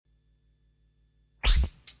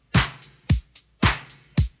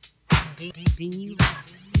Dlux.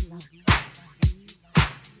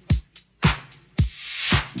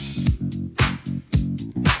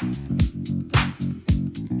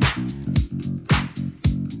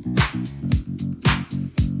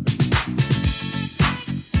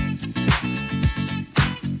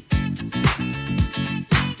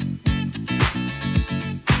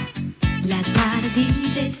 Last night a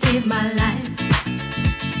DJ saved my life.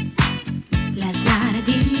 Last night a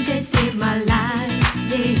DJ saved my life,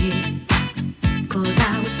 yeah. 'Cause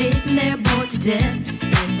I was sitting there bored to death,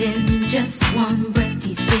 and in just one breath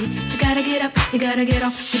he said, you gotta get up, you gotta get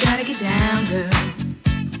off, you gotta get down, girl.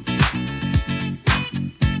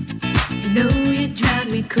 You know you drive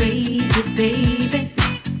me crazy, baby.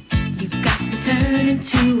 You've got me turning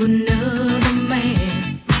to another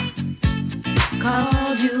man.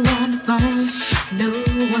 Called you on the phone, no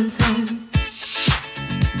one's home.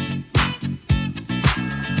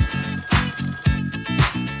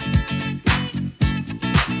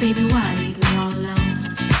 Baby, why leave me all alone?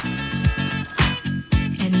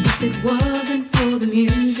 And if it wasn't for the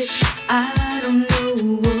music, I don't know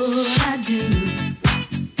what I'd do.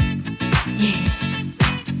 Yeah.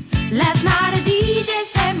 Last night a DJ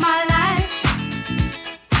saved my life.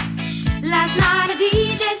 Last night a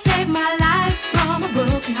DJ saved my life from a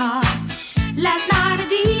broken heart. Last night a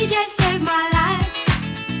DJ saved my life.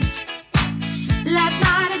 Last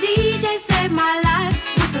night a DJ saved my life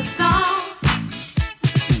with a song.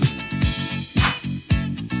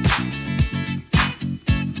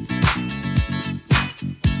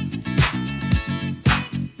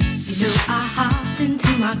 You know I hopped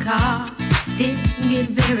into my car, didn't get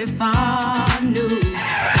very far, no.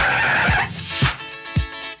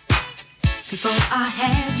 Before I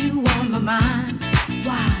had you on my mind,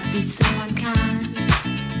 why be so unkind?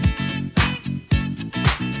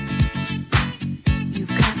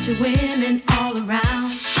 You've got your women all around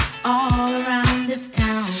this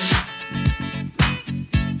town.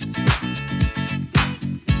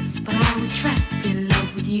 But I was trapped in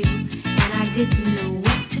love with you, and I didn't know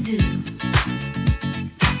what to do.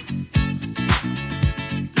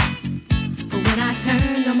 But when I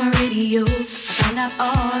turned on my radio, I found out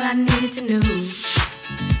all I needed to know.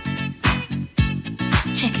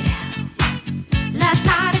 Check it out. Last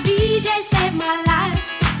night a DJ saved my life.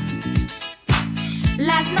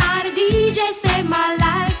 Last night a DJ saved my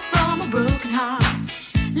life from a broken heart.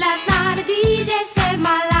 Last night a DJ saved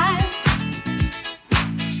my life.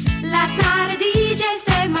 Last night a DJ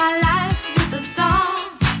saved my life with a song.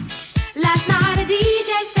 Last night a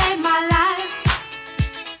DJ saved my life.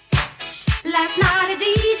 Last night a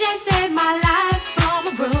DJ saved my life from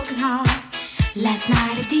a broken heart. Last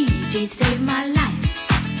night a DJ saved my life.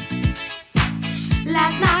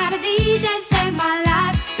 Last night a DJ saved my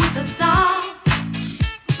life with a song.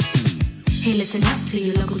 Hey, listen up to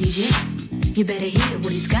your local DJ. You better hear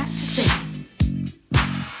what he's got to say.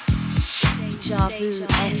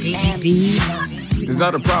 Dlux. It's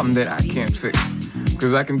not a problem that I can't fix,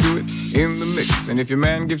 'cause I can do it in the mix. And if your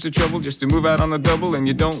man gives you trouble just to move out on the double, and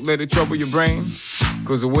you don't let it trouble your brain,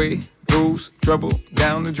 'cause away goes trouble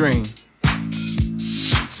down the drain.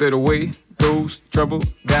 Said away goes trouble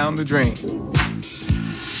down the drain.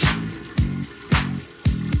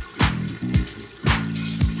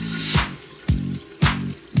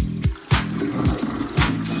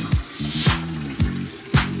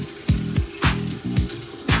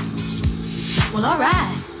 Well, all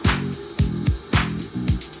right.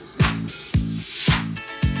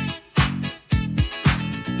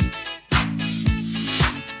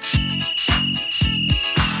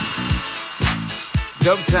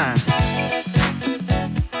 Dub time.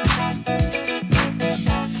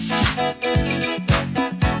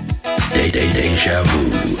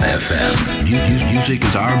 Dejavufm. Music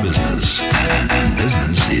is our business, and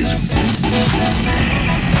business is boom, boom, boom.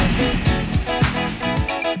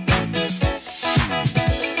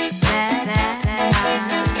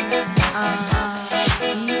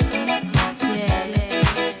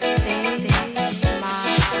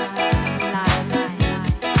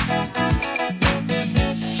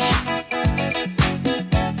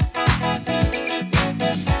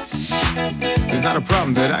 It's not a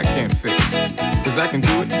problem that I can't fix, 'cause I can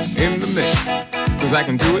do it in the mix. 'Cause I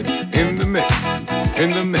can do it in the mix.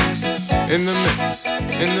 In the mix. In the mix.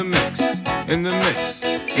 In the mix. In the mix.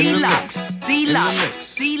 Dlux, Dlux,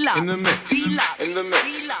 Dlux, in the mix. Dlux, In the mix.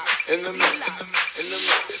 In the mix. In the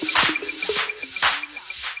mix.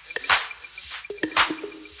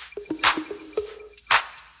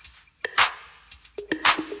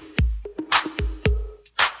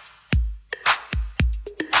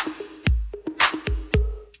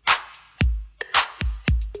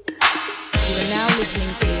 You are now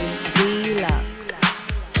listening to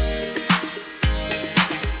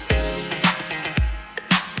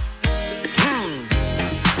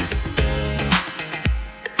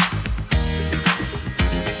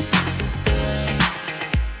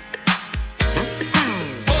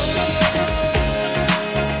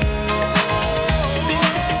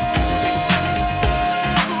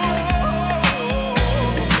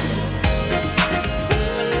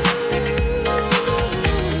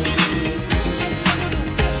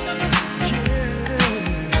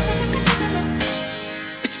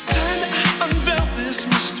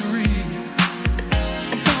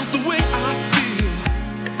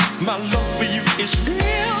for you is real.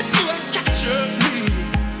 You have captured me.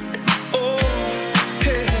 Oh,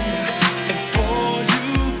 yeah. And for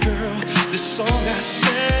you, girl, this song I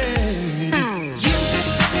sing.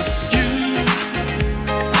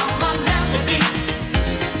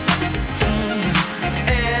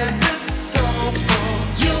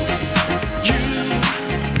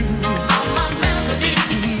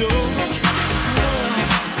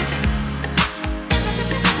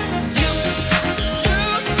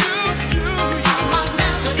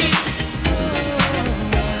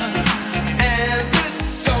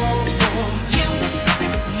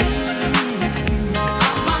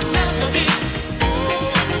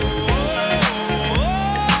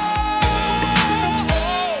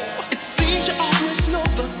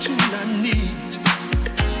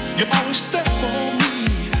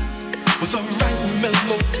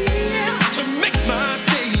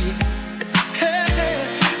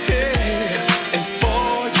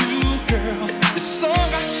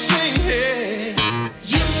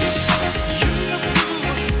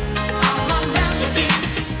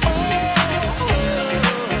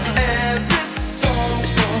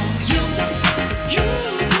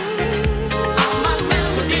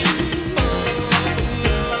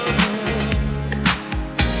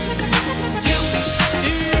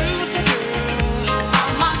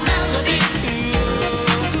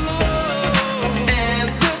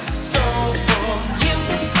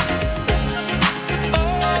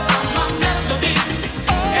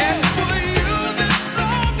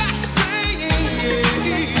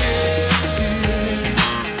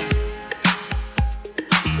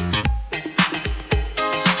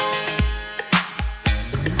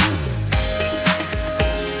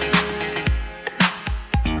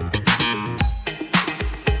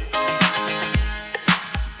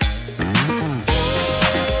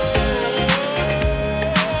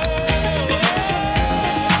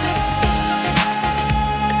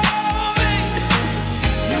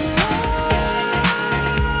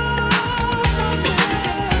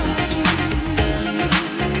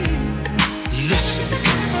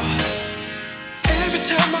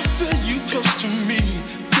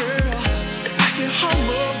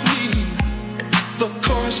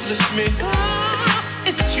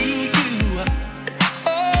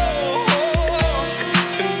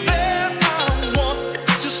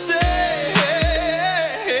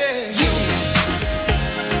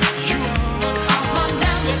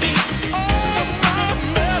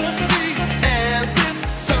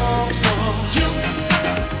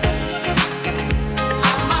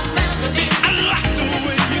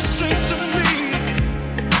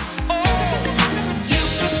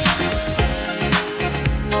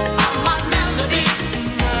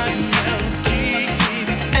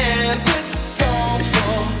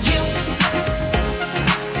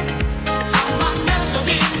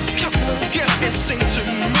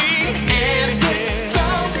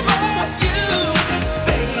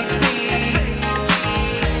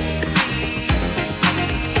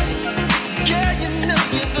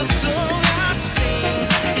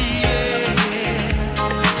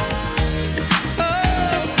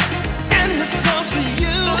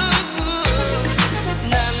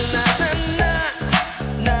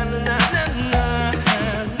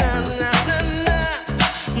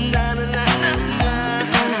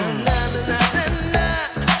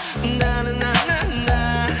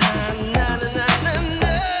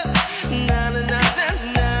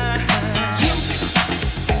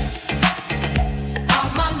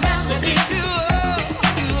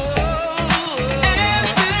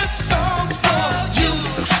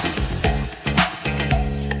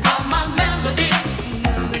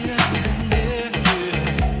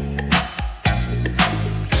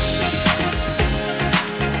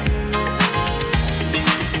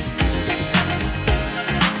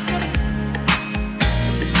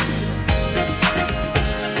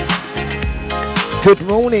 Good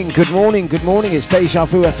morning, good morning, good morning. It's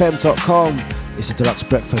dejavufm.com. It's the Dlux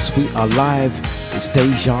Breakfast. We are live. It's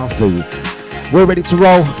Deja Vu. We're ready to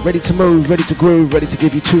roll, ready to move, ready to groove, ready to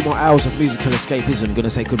give you 2 more hours of musical escapism. I'm going to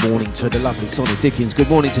say good morning to the lovely Sonny Dickens. Good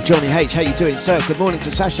morning to Johnny H. How you doing, sir? Good morning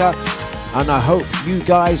to Sasha. And I hope you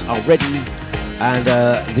guys are ready. And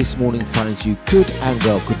this morning finds you good and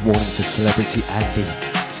well. Good morning to Celebrity Andy.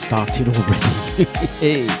 Starting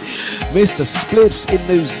already. Mr. Spliffs in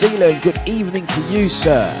New Zealand, good evening to you,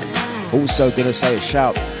 sir. Also going to say a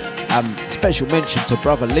shout, special mention to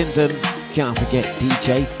Brother Lyndon. Can't forget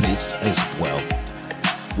DJ Bliss as well.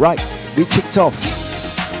 Right, we kicked off.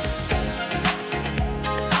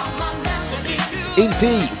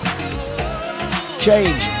 Indeed,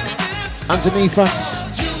 change underneath us.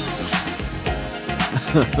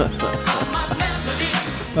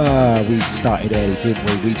 We started early, didn't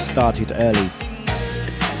we? We started early.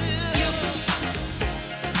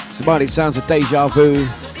 Somebody sounds of Deja Vu.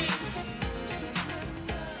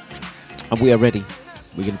 And we are ready.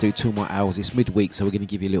 We're going to do 2 more hours. It's midweek, so we're going to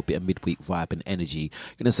give you a little bit of midweek vibe and energy.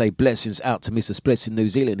 Going to say blessings out to Mr. Splits in New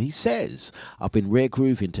Zealand. He says, I've been rare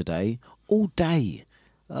grooving today all day.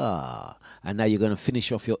 And now you're going to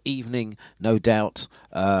finish off your evening, no doubt,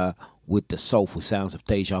 with the soulful sounds of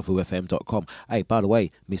dejavufm.com. Hey, by the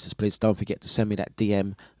way, Mr. Splits, don't forget to send me that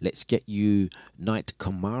DM. Let's get you Night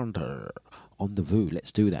Commander on the Voo.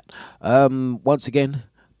 Let's do that. Once again,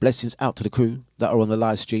 blessings out to the crew that are on the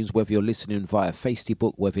live streams, whether you're listening via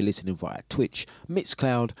Facebook, whether you're listening via Twitch,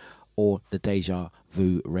 Mixcloud, or the Deja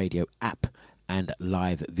Vu radio app and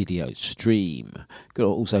live video stream. Could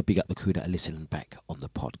also big up the crew that are listening back on the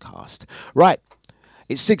podcast. Right,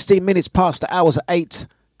 it's 16 minutes past the hours of 8.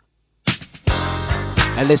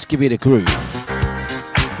 And let's give you the groove.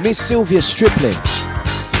 Miss Sylvia Stripling.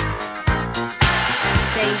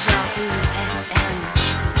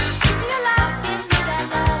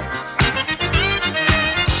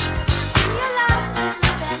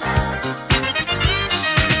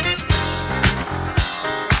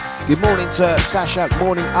 Good morning to Sasha,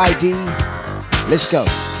 morning ID. Let's go.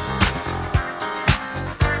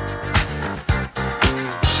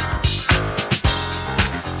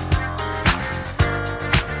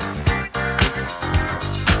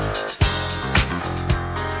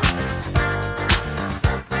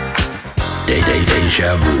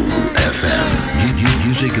 Deja Vu FM.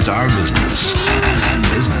 Music is our business, and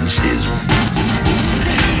business is boom, boom, boom.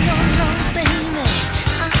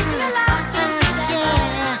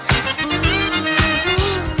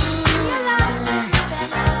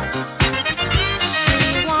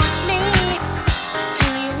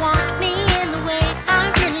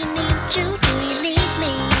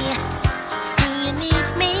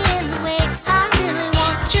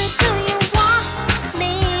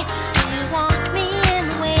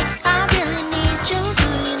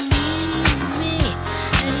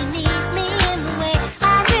 Need me.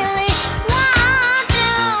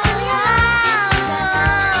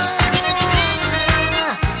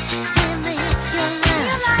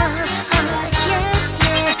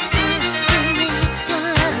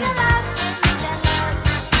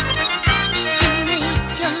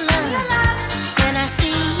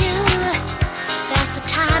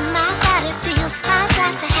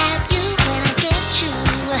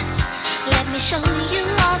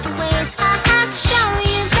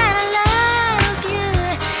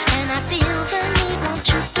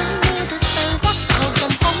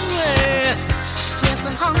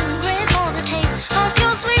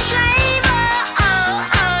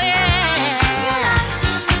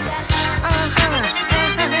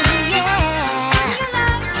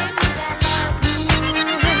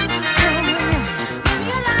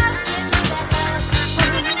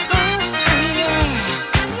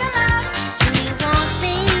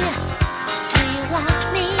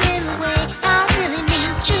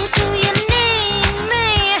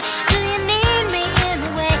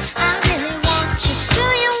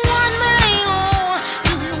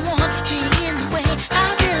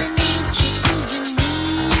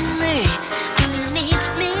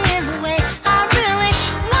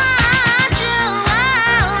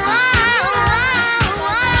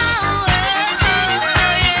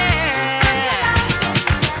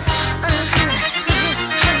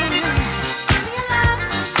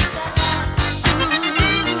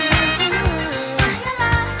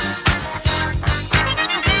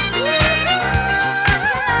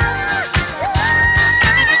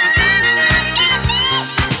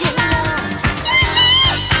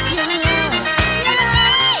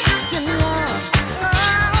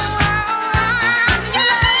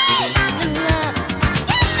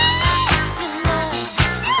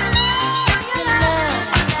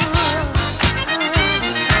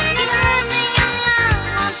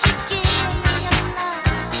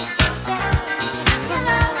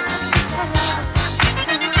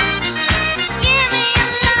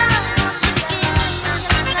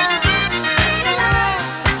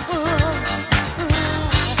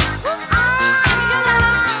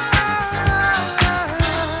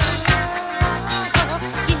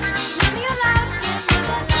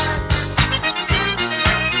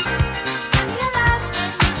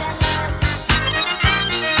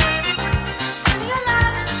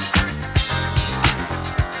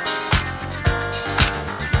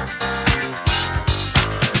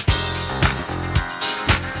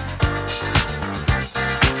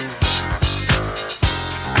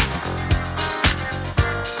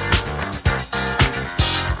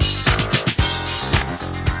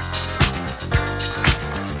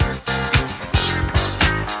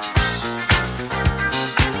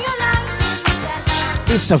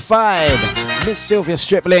 It's a vibe. Miss Sylvia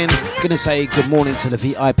Stripling. Gonna say good morning to the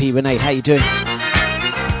VIP Renee. How you doing?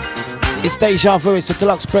 It's Deja Vu. It's the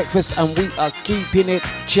Dlux breakfast, and we are keeping it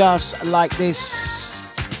just like this.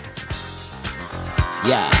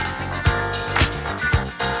 Yeah.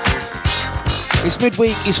 It's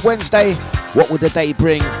midweek. It's Wednesday. What would the day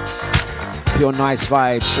bring? Pure nice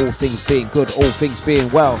vibes. All things being good. All things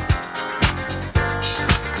being well.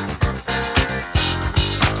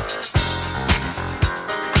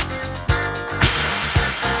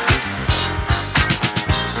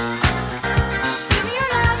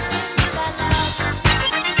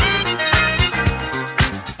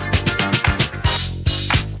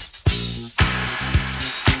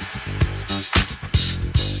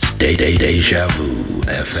 Deja Vu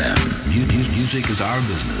FM. Music is our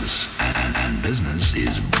business, and business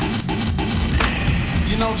is boom, boom, boom.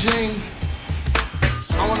 You know, Jane,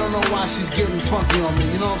 I want to know why she's getting funky on me.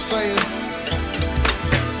 You know what I'm saying?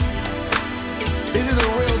 Is it a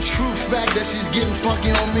real true fact that she's getting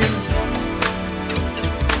funky on me?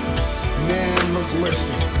 Man, look,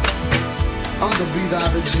 listen. I'm the B,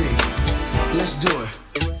 the G. Let's do it.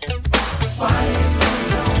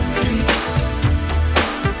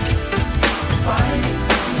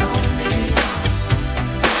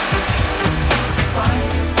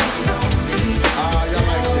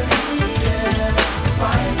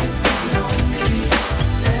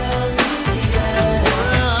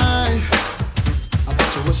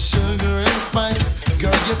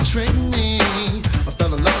 Trick me. I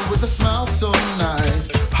fell in love with a smile so nice.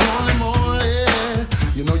 Holy moly,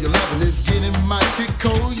 you know your loving is getting mighty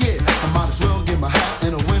cold. Yeah, I might as well get my hat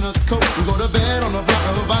and a winter coat and go to bed on a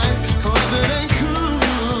block of ice. Cause it ain't cool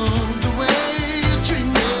the way you treat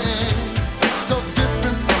me. So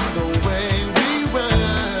different from the way we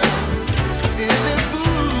were. In it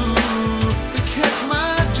fool to catch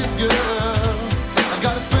my drift, girl. I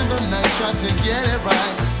gotta spend the night trying to get it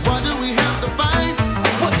right. Why do we have to fight?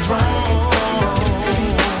 What's wrong?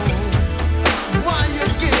 Why you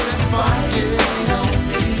getting funky on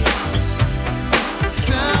me?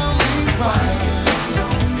 Tell me why.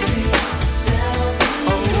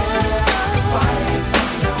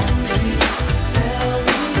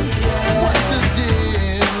 What's the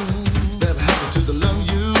deal? Whatever happened to the love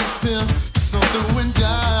you feel? Something went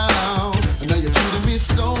down, and now you're treating me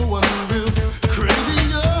so unreal. Crazy,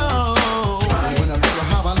 oh. When I think of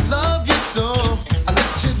how I love you so.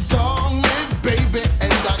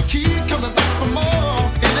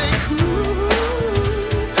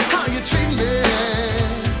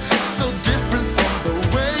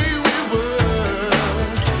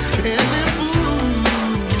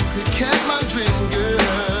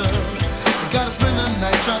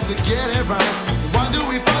 To get it right, why do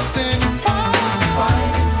we fussing?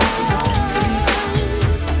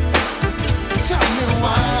 Tell me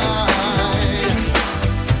why.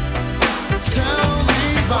 Tell me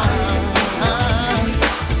why.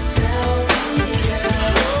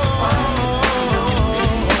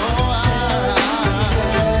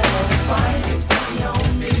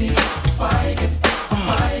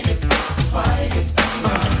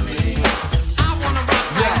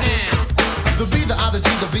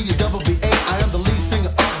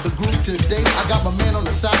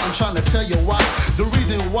 I'm trying to tell you why, the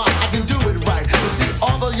reason why I can do it right. You see,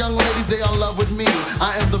 all the young ladies, they are in love with me.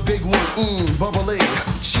 I am the big one, bubbly.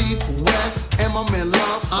 Chief West, am I in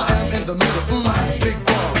love? I am in the middle, big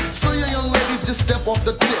ball. So you young ladies, just step off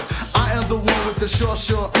the tip. I am the one with the short,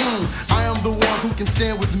 I am the one who can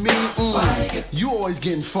stand with me, You always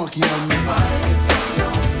getting funky on me.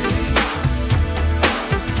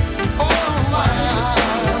 Oh, why?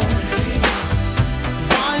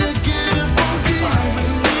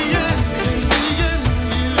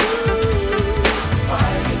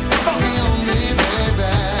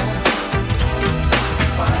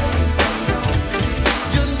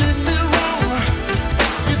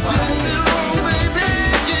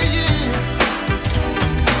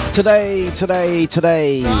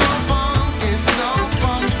 Today.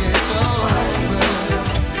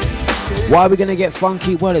 Why are we going to get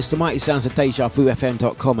funky? Well, it's the mighty sounds of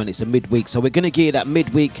dejavufm.com, and it's a midweek, so we're going to give you that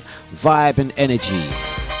midweek vibe and energy.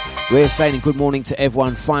 We're saying good morning to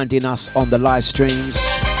everyone finding us on the live streams.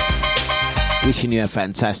 Wishing you a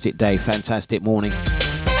fantastic day, fantastic morning.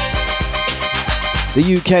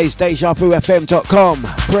 The UK's dejavufm.com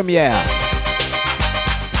premiere.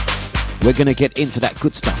 We're going to get into that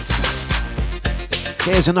good stuff.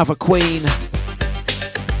 Here's another queen.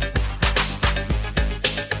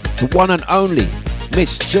 The one and only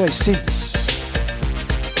Miss Joyce Sims.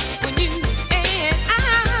 When you and I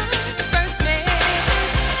first met,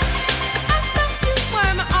 I thought you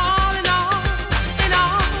were my all in all, and all.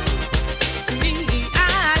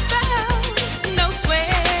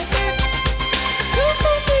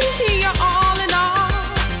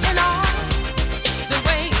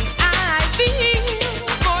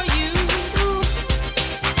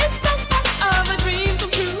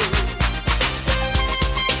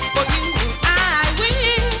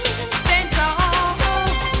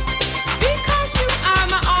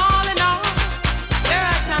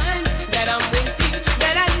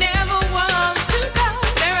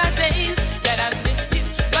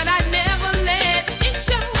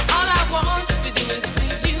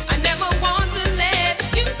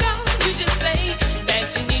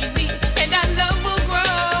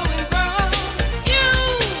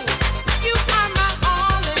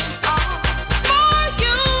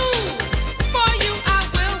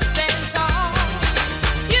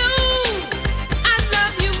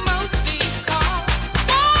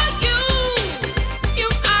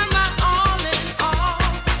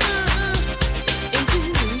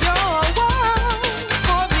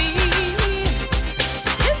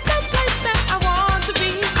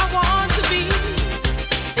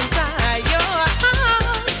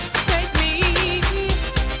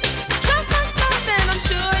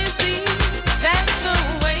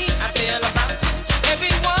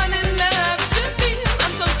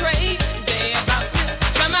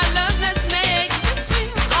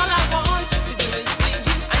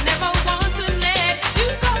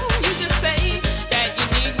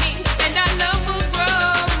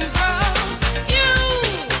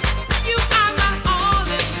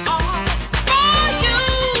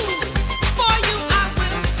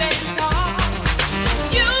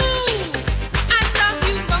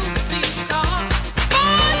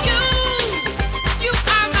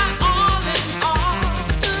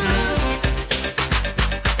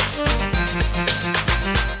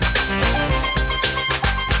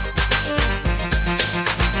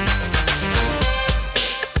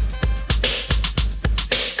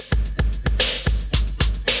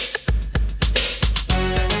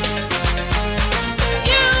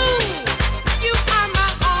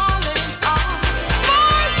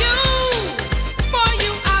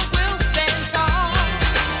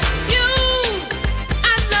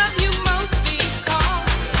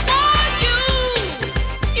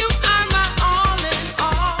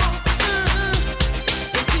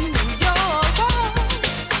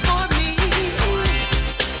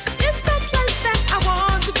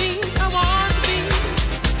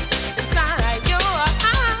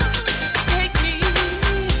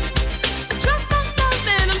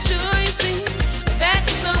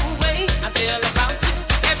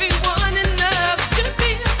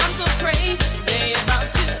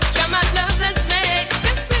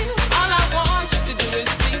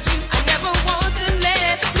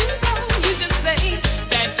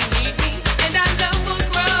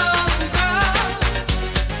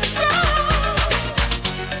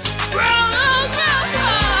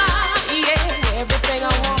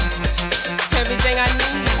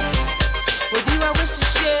 I wish to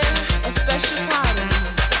share a special part of me.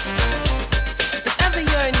 If ever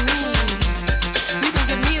you're in need, you can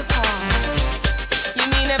give me a call. You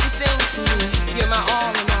mean everything to me. You're my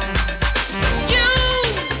all in all.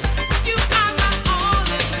 You are my all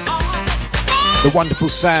in all. The wonderful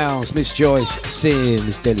sounds, Miss Joyce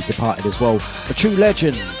Sims, dearly departed as well. A true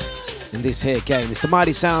legend in this here game. It's the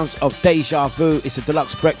mighty sounds of Deja Vu. It's a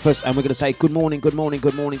deluxe breakfast, and we're going to say good morning, good morning,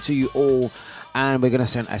 good morning to you all. And we're going to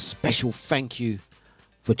send a special thank you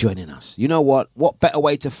for joining us. You know what? What better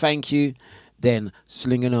way to thank you than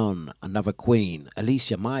slinging on another queen,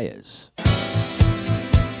 Alicia Myers.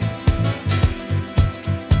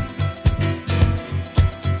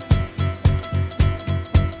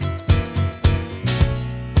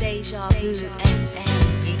 Deja Vu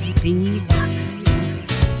FM Dlux.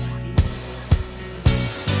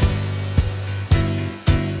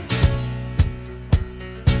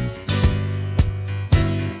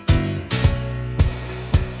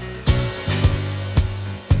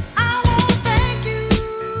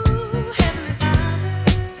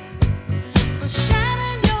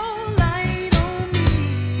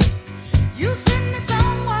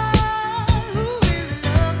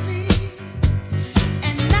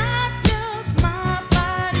 And not just my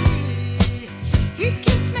body.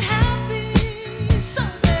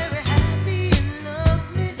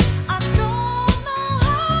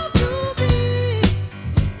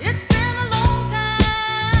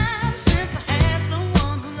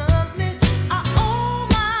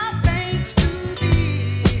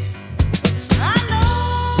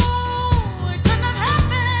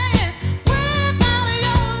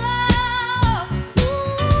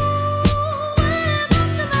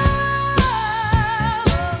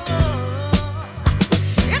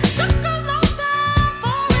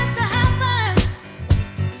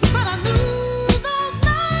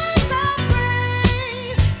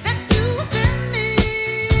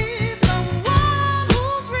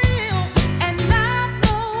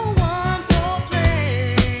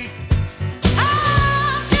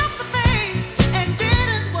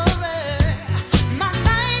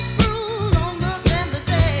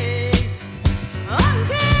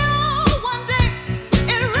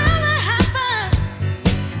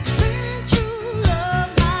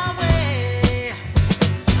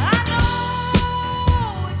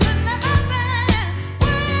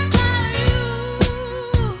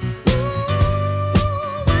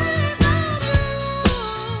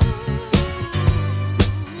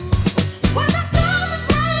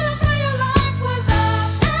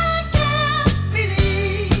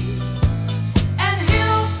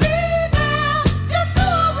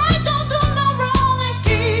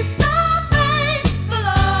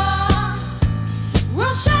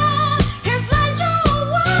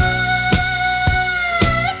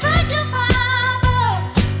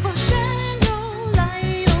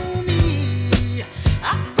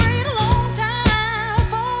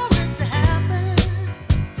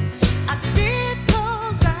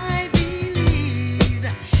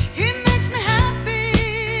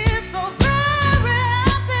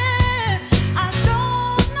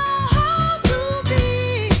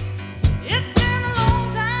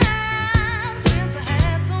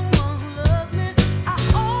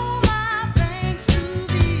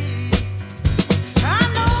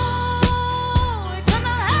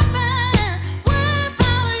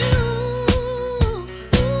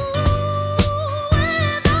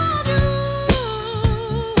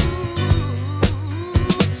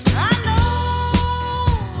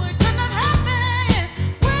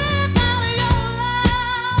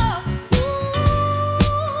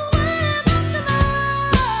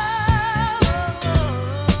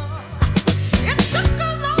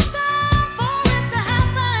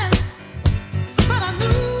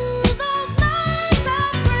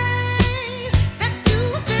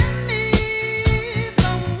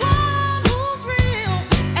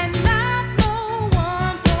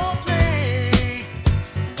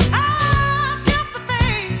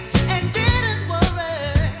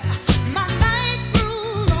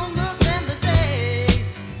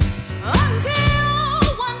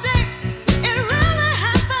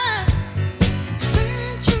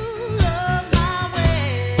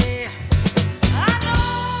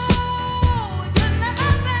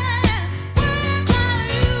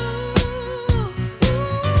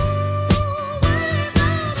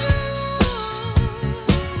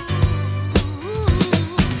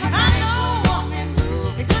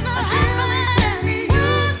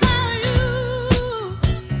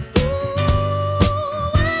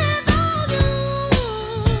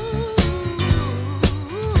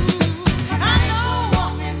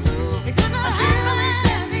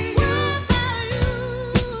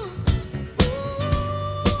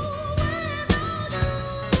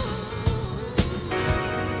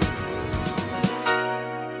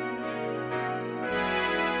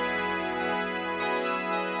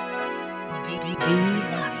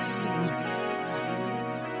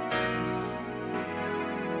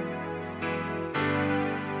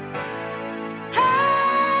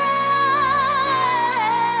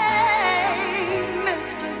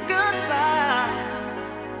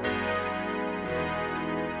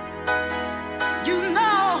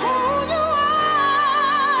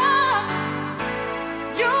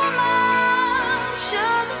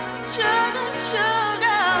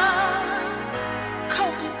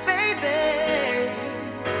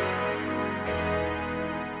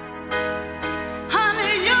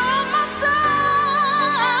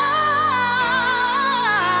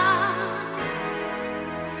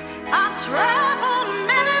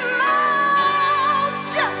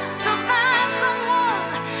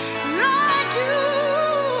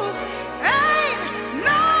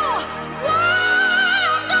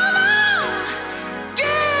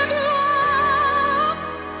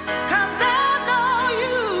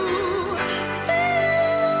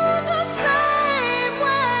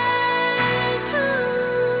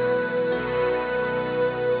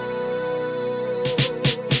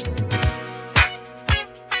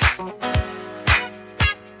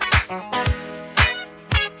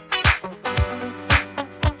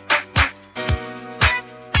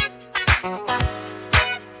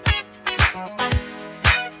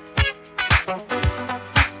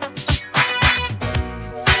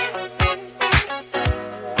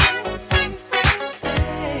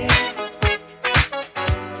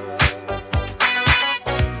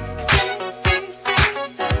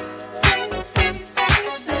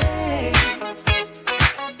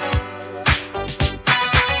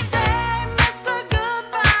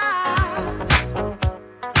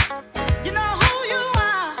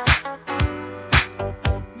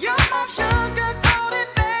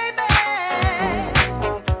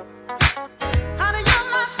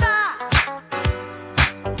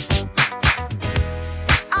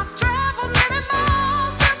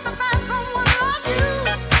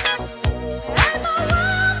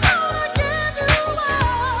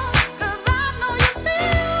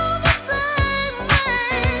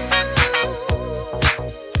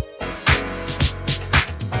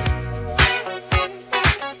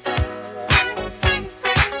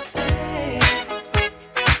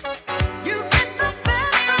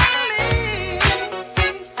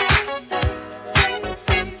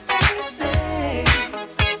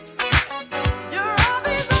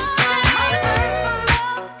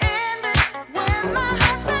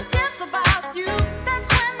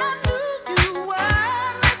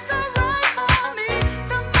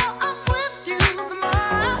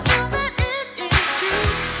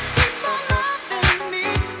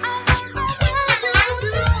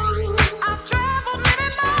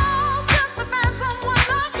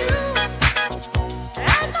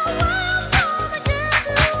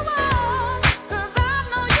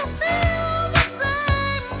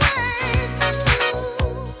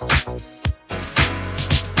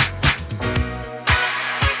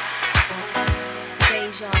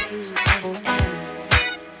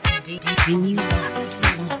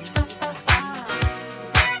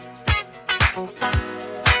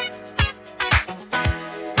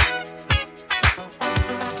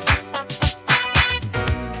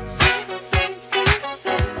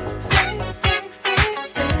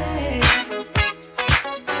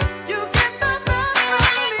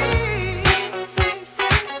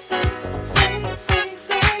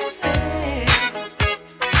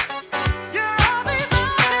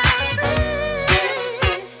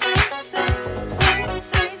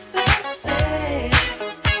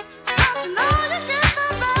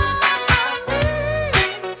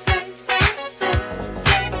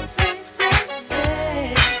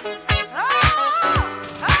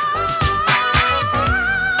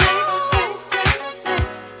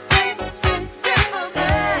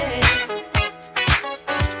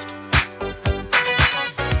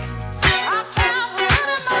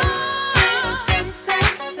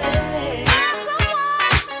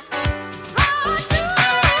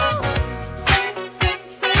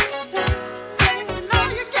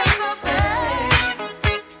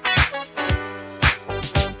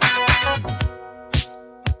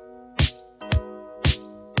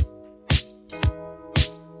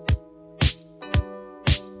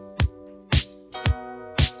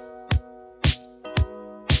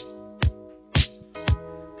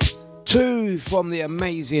 Two from the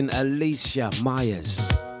amazing Alicia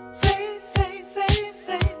Myers.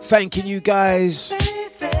 Thanking you guys.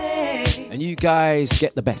 And you guys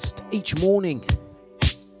get the best each morning.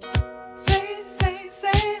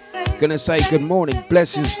 Gonna say good morning,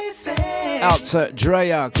 blessings out to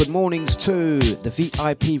Drea. Good mornings to the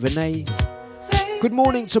VIP Renee. Good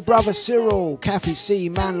morning to brother Cyril, Kathy C,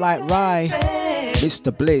 Man Like Rye,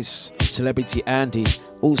 Mr. Bliss, Celebrity Andy.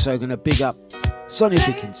 Also gonna big up Sonny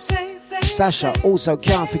Dickens, Sasha. Also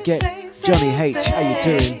can't forget Johnny H. How you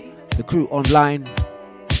doing? The crew online.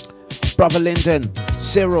 Brother Lyndon,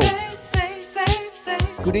 Cyril.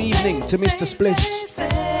 Good evening to Mr. Spliffs.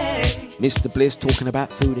 Mr. Bliss talking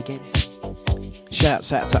about food again.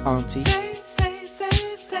 Shouts out to Auntie.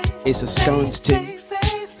 It's a scones tin.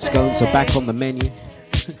 Scones are back on the menu.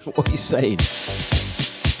 What are you saying?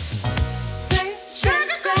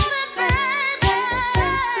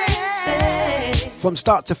 From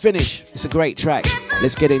start to finish, it's a great track.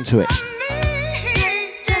 Let's get into it.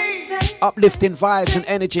 Uplifting vibes and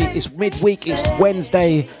energy. It's midweek, it's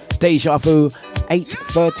Wednesday. Deja Vu,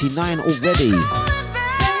 8:39 already.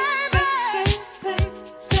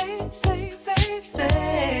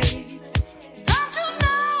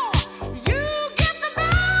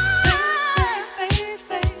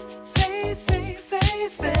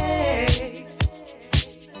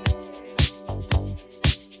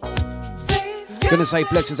 Gonna say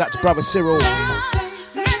blessings out to brother Cyril.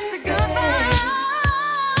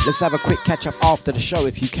 Let's have a quick catch up after the show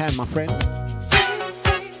if you can, my friend.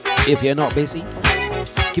 If you're not busy,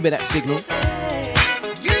 give me that signal.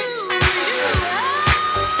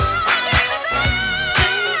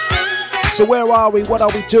 So where are we? What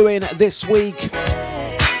are we doing this week?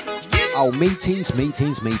 Oh, meetings.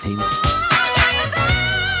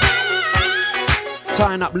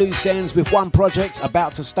 Tying up loose ends with one project,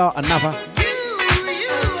 about to start another.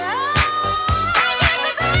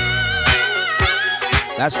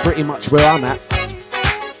 That's pretty much where I'm at.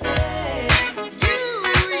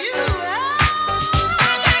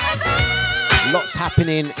 Lots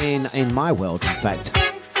happening in my world, in fact.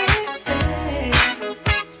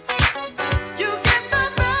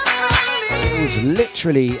 It was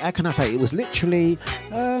literally, how can I say, it was literally,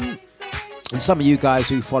 and some of you guys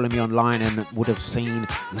who follow me online and would have seen,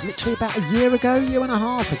 it was literally about a year and a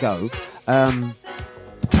half ago,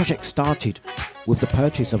 the project started with the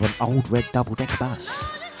purchase of an old red double-decker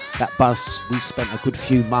bus. That bus, we spent a good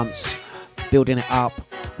few months building it up.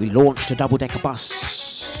 We launched a double-decker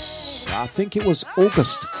bus. I think it was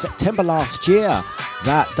September last year.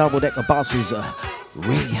 That double-decker bus has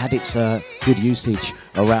really had its good usage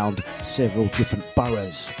around several different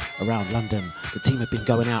boroughs around London. The team have been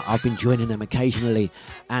going out. I've been joining them occasionally,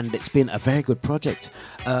 and it's been a very good project.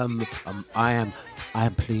 I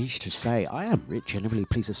am pleased to say, I am genuinely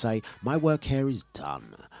pleased to say, my work here is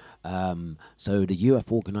done. So the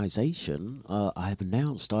UF organisation, I have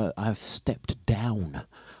announced I have stepped down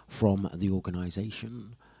from the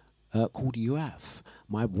organisation called UF.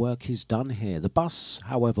 My work is done here. The bus,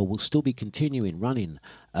 however, will still be continuing running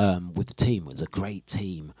with the team. It was a great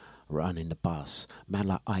team running the bus. Man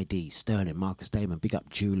like ID, Sterling, Marcus Damon, big up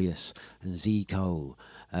Julius and Zico,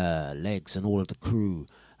 Legs and all of the crew.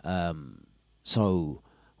 So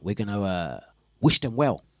we're going to wish them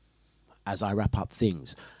well as I wrap up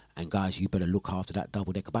things. And guys, you better look after that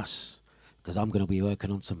double-decker bus, because I'm going to be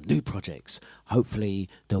working on some new projects. Hopefully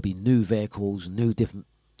there'll be new vehicles, new different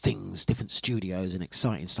things, different studios and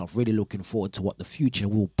exciting stuff. Really looking forward to what the future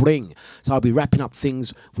will bring. So I'll be wrapping up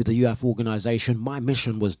things with the UF organisation. My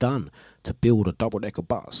mission was done to build a double-decker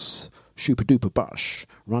bus, super duper bus,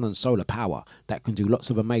 run on solar power that can do lots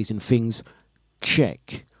of amazing things.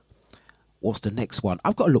 Check. What's the next one?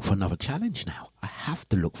 I've got to look for another challenge now. I have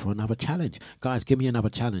to look for another challenge. Guys, give me another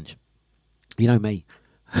challenge. You know me.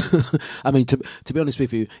 I mean, to be honest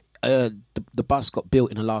with you, the bus got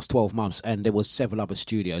built in the last 12 months, and there was several other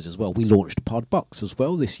studios as well. We launched Podbox as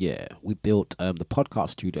well this year. We built the podcast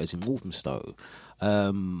studios in Walthamstow.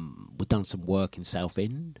 We've done some work in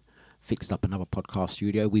Southend, fixed up another podcast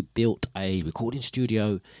studio. We built a recording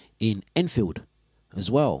studio in Enfield as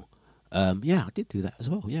well. Yeah, I did do that as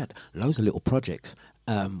well. Yeah, loads of little projects.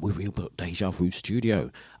 We rebuilt Deja Vu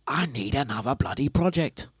Studio. I need another bloody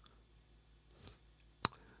project.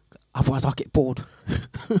 Otherwise, I'll get bored.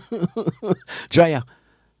 Drea,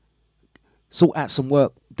 sort out some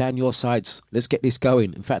work down your sides. Let's get this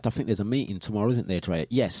going. In fact, I think there's a meeting tomorrow, isn't there, Drea?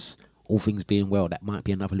 Yes. All things being well, that might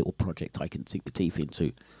be another little project I can sink the teeth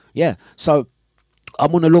into. Yeah, so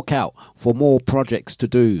I'm on the lookout for more projects to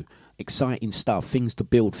do, exciting stuff, things to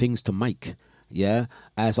build, things to make. Yeah,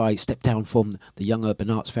 as I step down from the Young Urban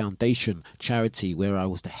Arts Foundation charity, where I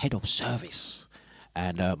was the head of service,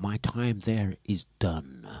 and my time there is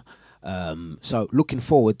done. So looking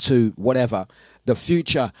forward to whatever the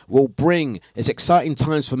future will bring. It's exciting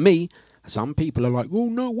times for me. Some people are like, oh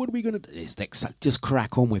no, what are we going to do? Just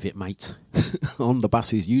crack on with it, mate. On the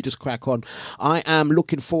buses, you just crack on. I am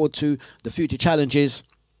looking forward to the future challenges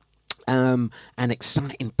and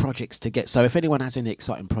exciting projects to get. So if anyone has any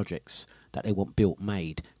exciting projects that they want built,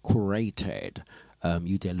 made, created,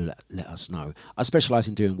 you dare let us know. I specialise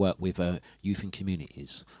in doing work with youth and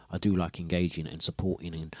communities. I do like engaging and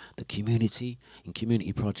supporting in the community, in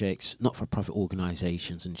community projects, not-for-profit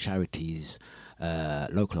organisations and charities,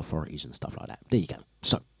 local authorities and stuff like that. There you go.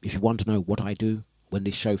 So if you want to know what I do when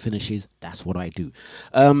this show finishes, that's what I do.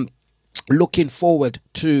 Looking forward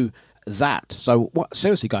to that. So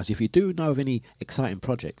seriously, guys, if you do know of any exciting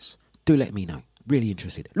projects, do let me know. Really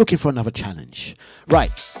interested. Looking for another challenge.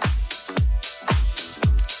 Right.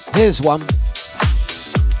 Here's one.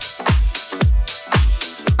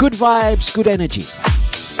 Good vibes, good energy.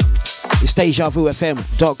 It's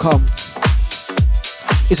dejavufm.com.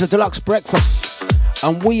 It's a Dlux breakfast,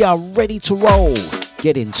 and we are ready to roll.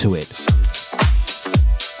 Get into it.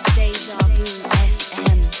 Deja Vu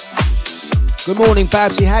FM. Good morning,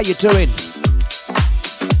 Babsy. How you doing?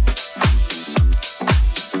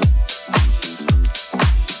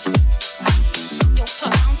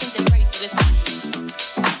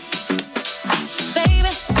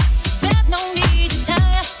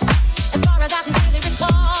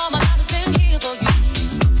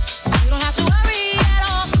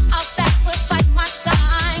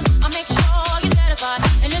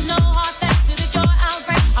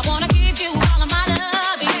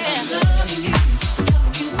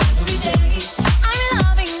 Every day.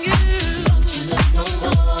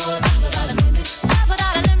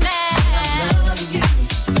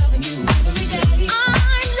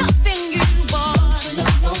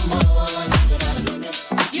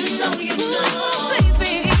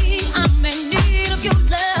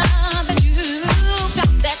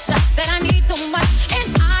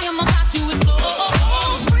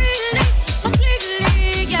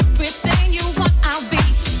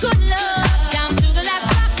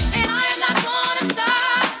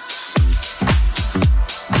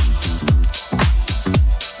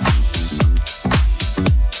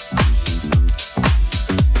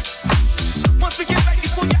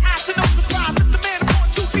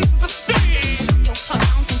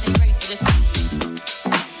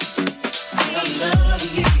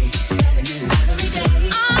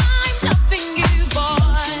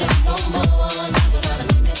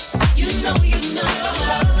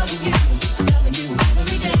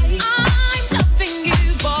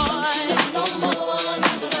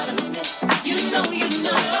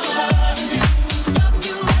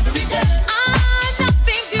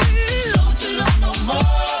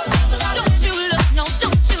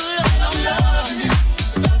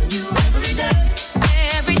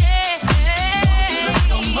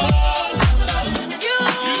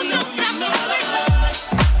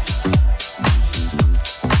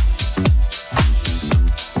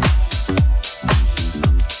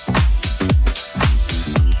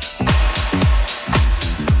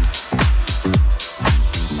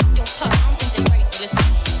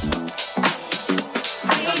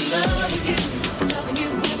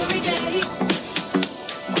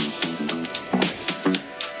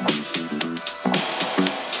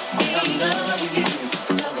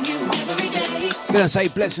 Gonna say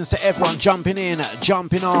blessings to everyone jumping in,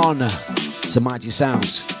 jumping on. Some mighty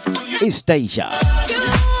sounds. It's Deja.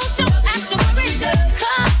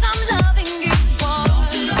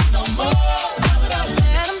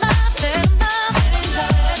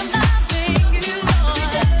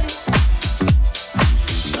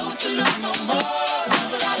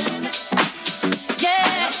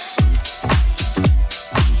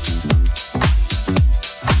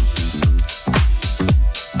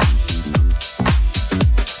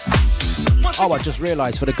 Oh, I just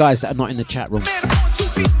realised for the guys that are not in the chat room,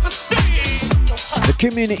 the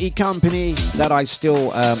community company that I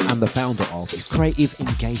still am the founder of is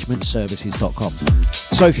creativeengagementservices.com.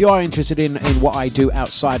 So if you are interested in what I do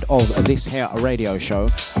outside of this here radio show,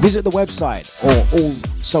 visit the website or all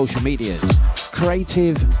social medias.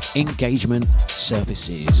 Creative Engagement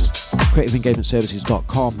Services.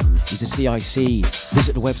 creativeengagementservices.com is the CIC.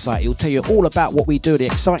 Visit the website. It will tell you all about what we do, the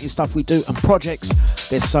exciting stuff we do, and projects.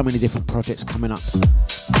 There's so many different projects coming up.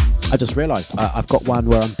 I just realised I've got one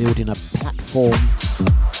where I'm building a platform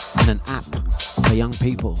and an app for young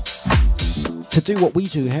people to do what we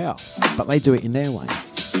do here, but they do it in their way.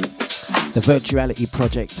 The virtuality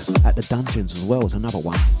project at the dungeons as well is another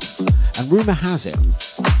one. And rumour has it,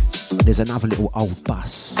 there's another little old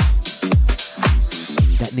bus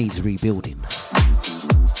that needs rebuilding.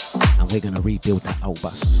 And we're going to rebuild that old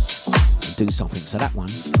bus and do something. So that one,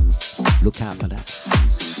 look out for that.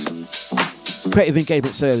 Creative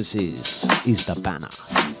Engagement Services is the banner.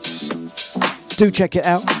 Do check it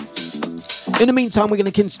out. In the meantime, we're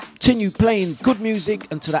going to continue playing good music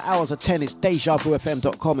until the hours of 10. It's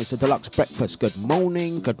dejavufm.com. It's the Deluxe Breakfast. Good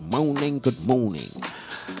morning, good morning, good morning.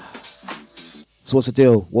 So what's the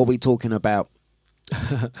deal? What are we talking about?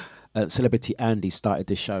 Celebrity Andy started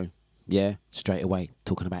this show. Yeah, straight away.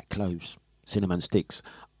 Talking about cloves, cinnamon sticks.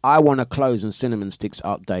 I want a cloves and cinnamon sticks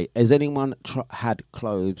update. Has anyone had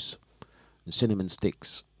cloves and cinnamon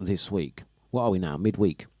sticks this week? What are we now?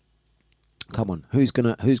 Midweek. Come on, who's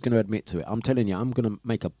gonna admit to it? I'm telling you, I'm gonna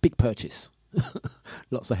make a big purchase.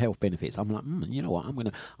 Lots of health benefits. I'm like, you know what? I'm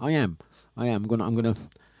gonna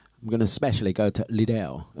especially go to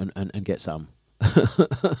Lidl and get some.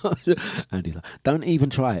 Andy's like, don't even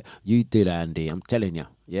try it. You did, Andy. I'm telling you,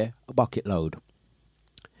 yeah, a bucket load.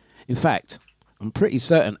 In fact, I'm pretty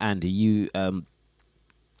certain, Andy, you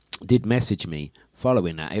did message me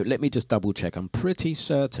following that. Let me just double check. I'm pretty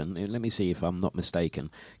certain. Let me see if I'm not mistaken.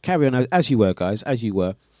 Carry on as you were, guys, as you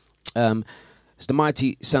were. It's the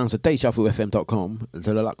mighty sounds of dejavufm.com,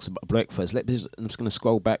 the Deluxe Breakfast. I'm just going to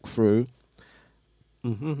scroll back through.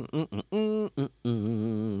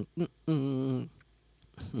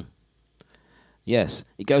 Yes,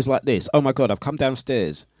 it goes like this. Oh my God, I've come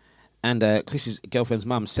downstairs and Chris's girlfriend's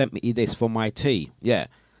mum sent me this for my tea. Yeah,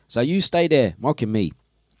 so you stay there mocking me.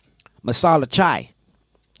 Masala chai.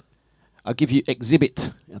 I'll give you exhibit.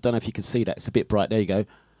 I don't know if you can see that. It's a bit bright. There you go.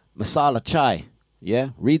 Masala chai. Yeah,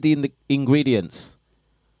 read the ingredients.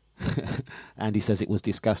 Andy says it was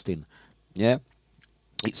disgusting. Yeah,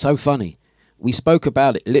 it's so funny. We spoke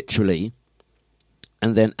about it literally,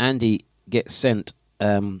 and then Andy gets sent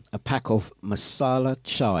a pack of masala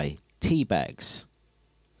chai tea bags.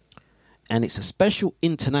 And it's a special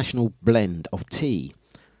international blend of tea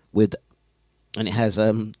and it has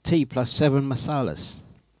tea plus 7 masalas.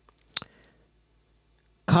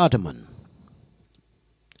 Cardamom,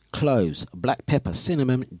 cloves, black pepper,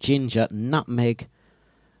 cinnamon, ginger, nutmeg,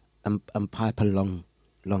 and piper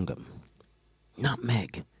longum.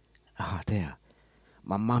 Nutmeg. Ah, there.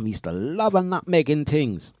 My mum used to love a nutmeg in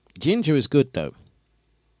things. Ginger is good though.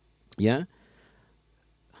 Yeah.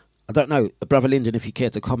 I don't know, Brother Lyndon, if you care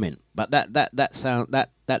to comment, but that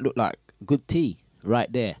looked like good tea right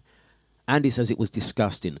there. Andy says it was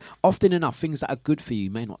disgusting. Often enough, things that are good for you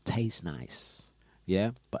may not taste nice.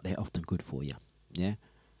 Yeah, but they're often good for you. Yeah.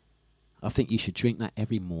 I think you should drink that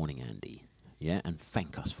every morning, Andy. Yeah, and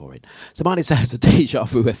thank us for it. So my name is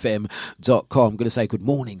dejavufm.com. I'm going to say good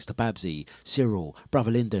mornings to Babsy, Cyril,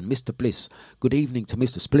 Brother Lyndon, Mr. Bliss. Good evening to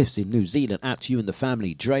Mr. Spliffs in New Zealand. Out to you and the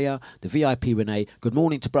family. Drea, the VIP Renee. Good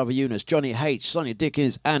morning to Brother Eunice, Johnny H, Sonia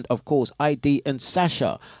Dickens, and of course ID and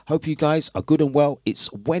Sasha. Hope you guys are good and well.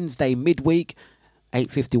 It's Wednesday midweek,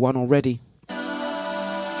 8:51 already.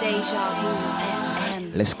 Deja Vu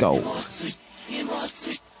FM. Let's go.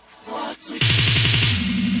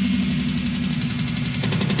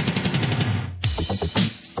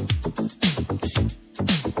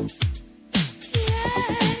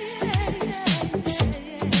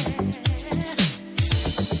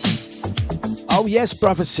 Oh yes,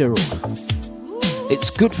 Brother Cyril. It's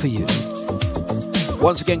good for you.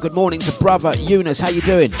 Once again, good morning to Brother Eunice. How you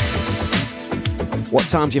doing? What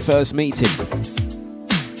time's your first meeting?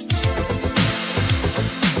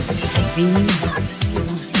 Dlux.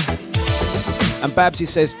 And Babsy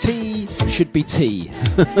says tea should be tea.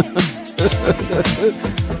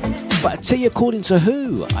 But tea according to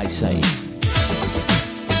who, I say?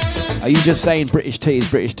 Are you just saying British tea is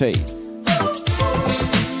British tea?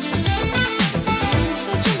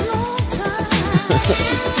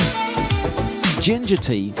 Ginger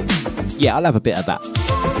tea? Yeah, I'll have a bit of that.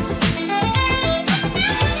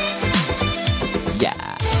 Yeah.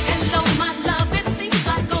 Hello, my love. It seems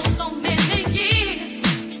like so many years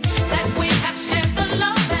that we have shared the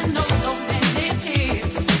love and so many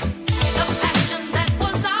tears. The passion that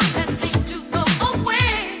was ours has seemed to go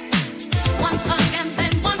away. One hug and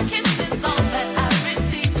then one kiss is all that I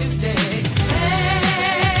received today.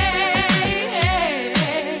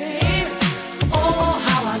 Hey, oh,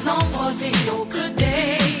 how I long for the old good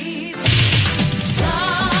days.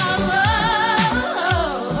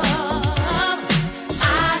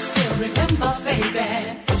 I still remember, baby,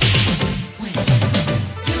 when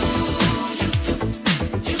you used to hold me so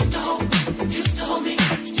tight. You used to hold me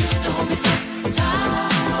so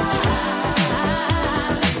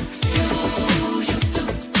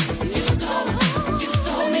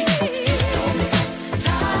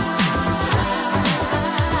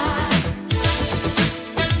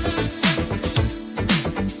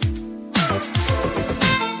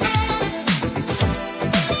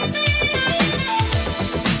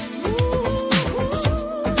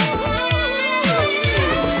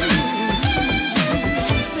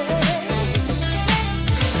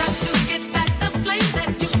Try to get back the flame that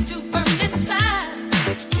used to burn inside.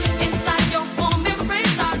 Inside your warm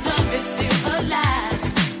embrace, our love is still alive.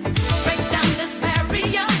 Break down this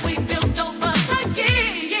barrier we built over the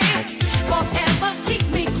years. Forever keep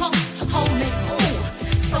me close, hold me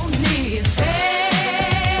so near. Hey,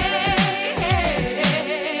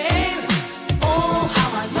 oh, how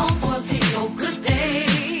I long for the old good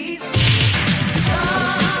days.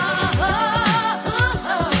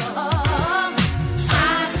 I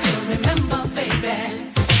still remember, baby,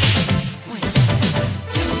 when you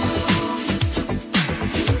used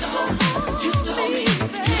to hold me so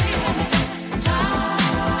tight.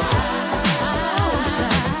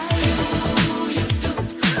 You used to,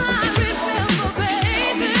 I remember,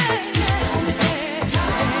 baby, used to hold me,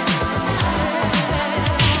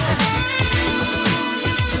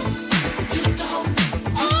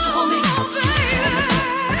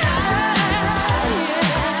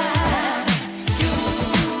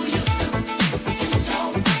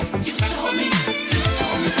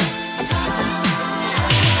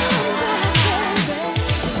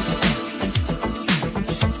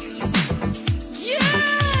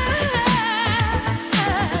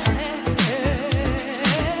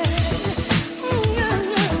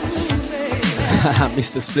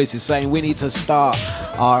 Mr. Splits is saying we need to start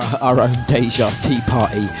our own Deja tea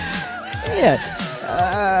party. Yeah,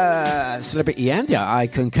 Celebrity Andy, I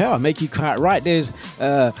concur. I make you quite right. There's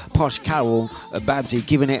Posh Carol, Babsy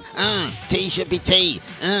giving it, tea should be tea.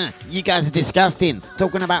 You guys are disgusting.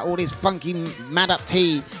 Talking about all this funky mad up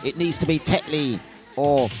tea. It needs to be Tetley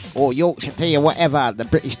or Yorkshire tea or whatever, the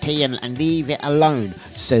British tea, and leave it alone,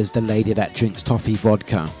 says the lady that drinks toffee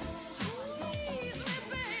vodka.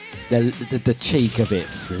 The cheek of it,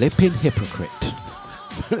 flipping hypocrite.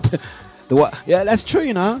 The what? Yeah, that's true,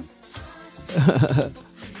 you know.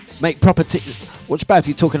 Make proper tea. What's bad if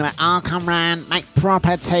you're talking about? I'll come round, make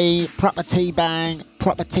proper tea bag,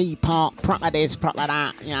 proper teapot, proper this, proper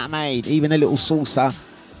that. You know what I mean? Even a little saucer.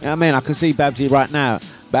 You know what I mean? I can see Babsy right now.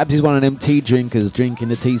 Babsy's one of them tea drinkers drinking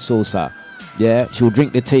the tea saucer. Yeah, she'll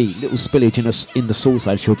drink the tea, little spillage in the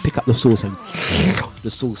saucer. She'll pick up the saucer and the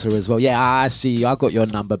saucer as well. Yeah, I see you. I got your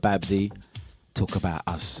number, Babsy. Talk about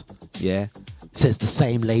us. Yeah, says the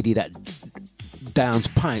same lady that downs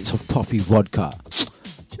pints of toffee vodka.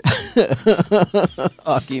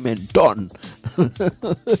 Argument done.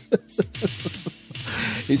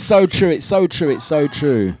 It's so true. It's so true. It's so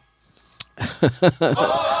true.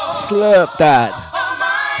 Slurp that.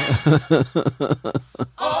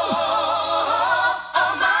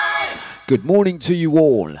 Good morning to you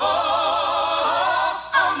all.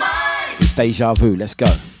 It's Deja Vu. Let's go.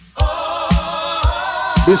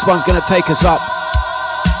 This one's going to take us up.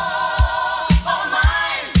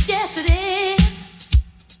 Yes, it is.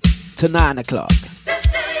 To 9 o'clock.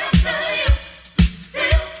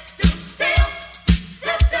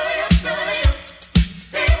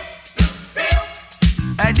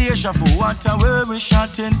 Hey, Deja Vu, what a way we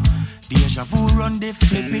shotting. Deja Vu run the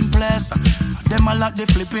flipping place. Them a lock the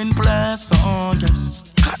flipping place. Oh, yes.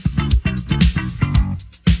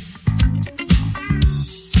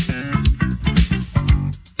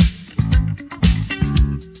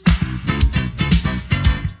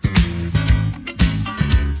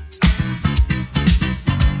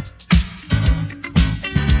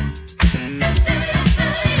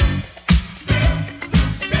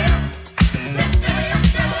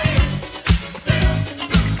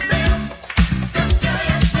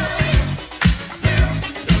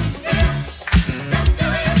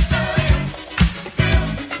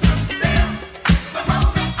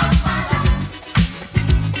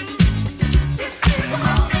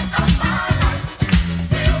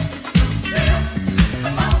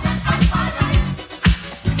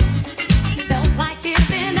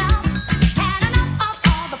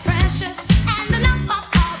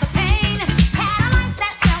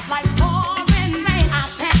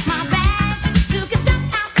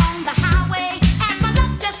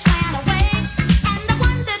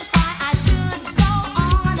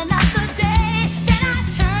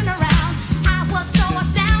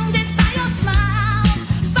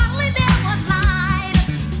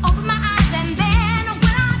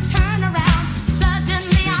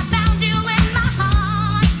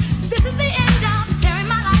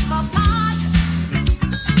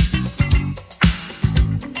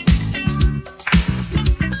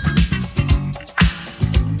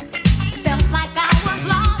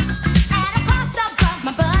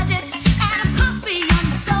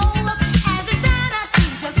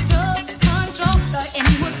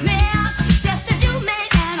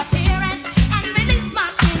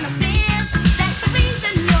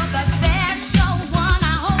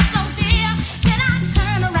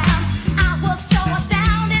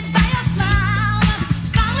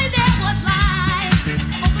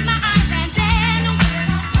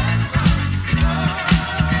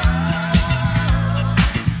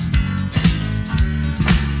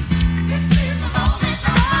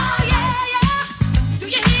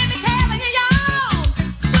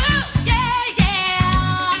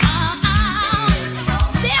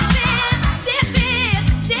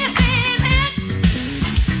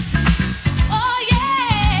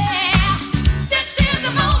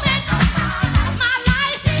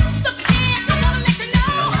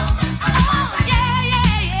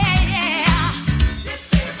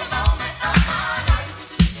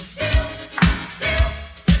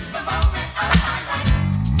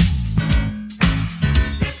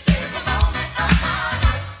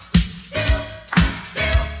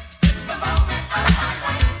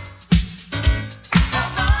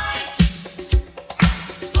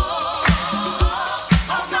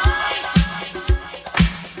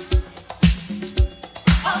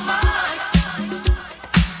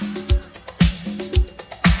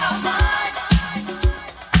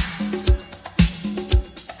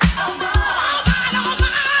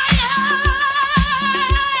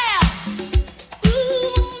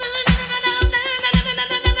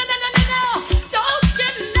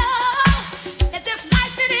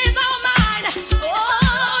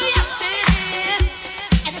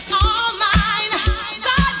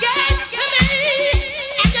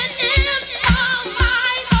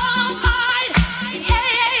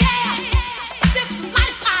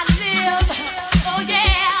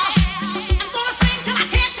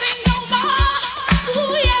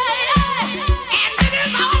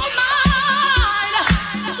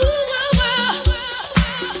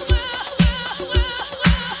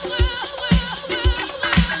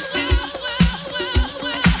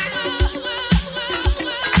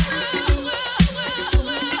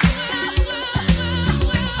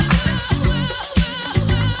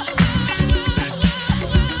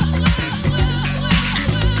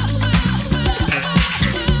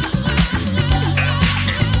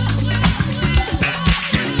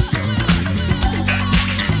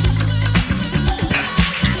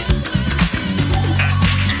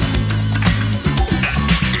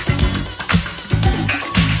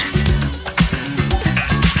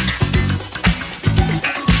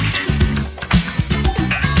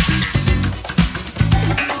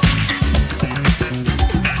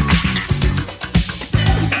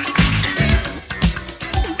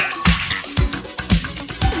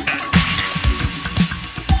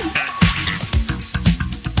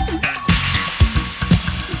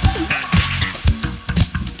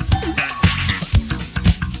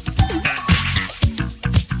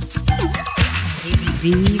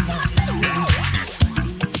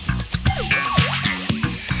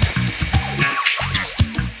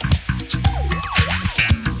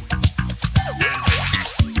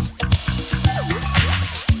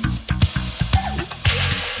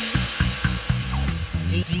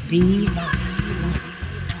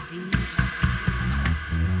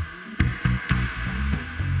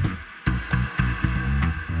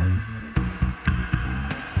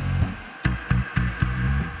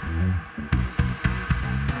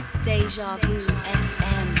 Deja Vu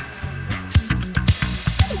FM.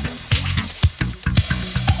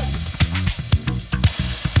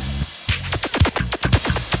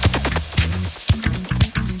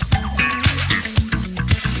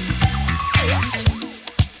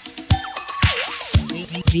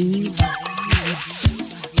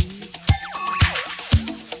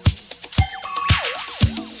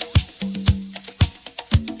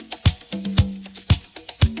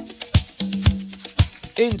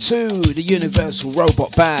 Into the Universal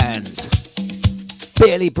Robot Band.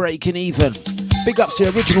 Barely breaking even. Big ups to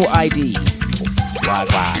the original ID. Wow,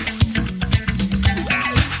 wow.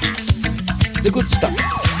 The good stuff.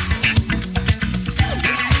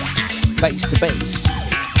 Bass to bass.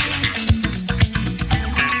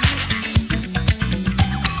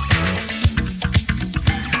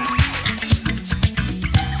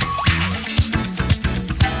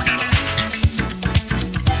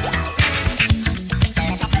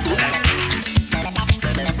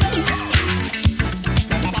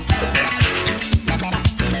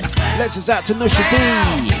 Let's us out to Nusha D.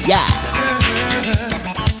 Yeah.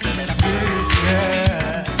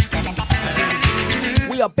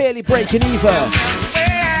 We are barely breaking even.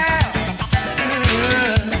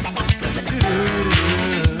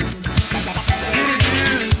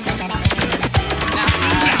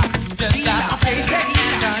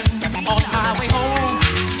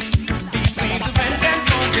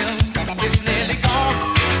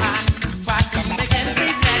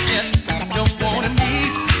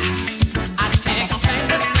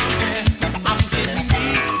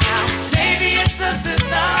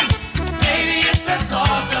 Maybe it's the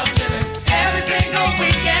cost of living every single week.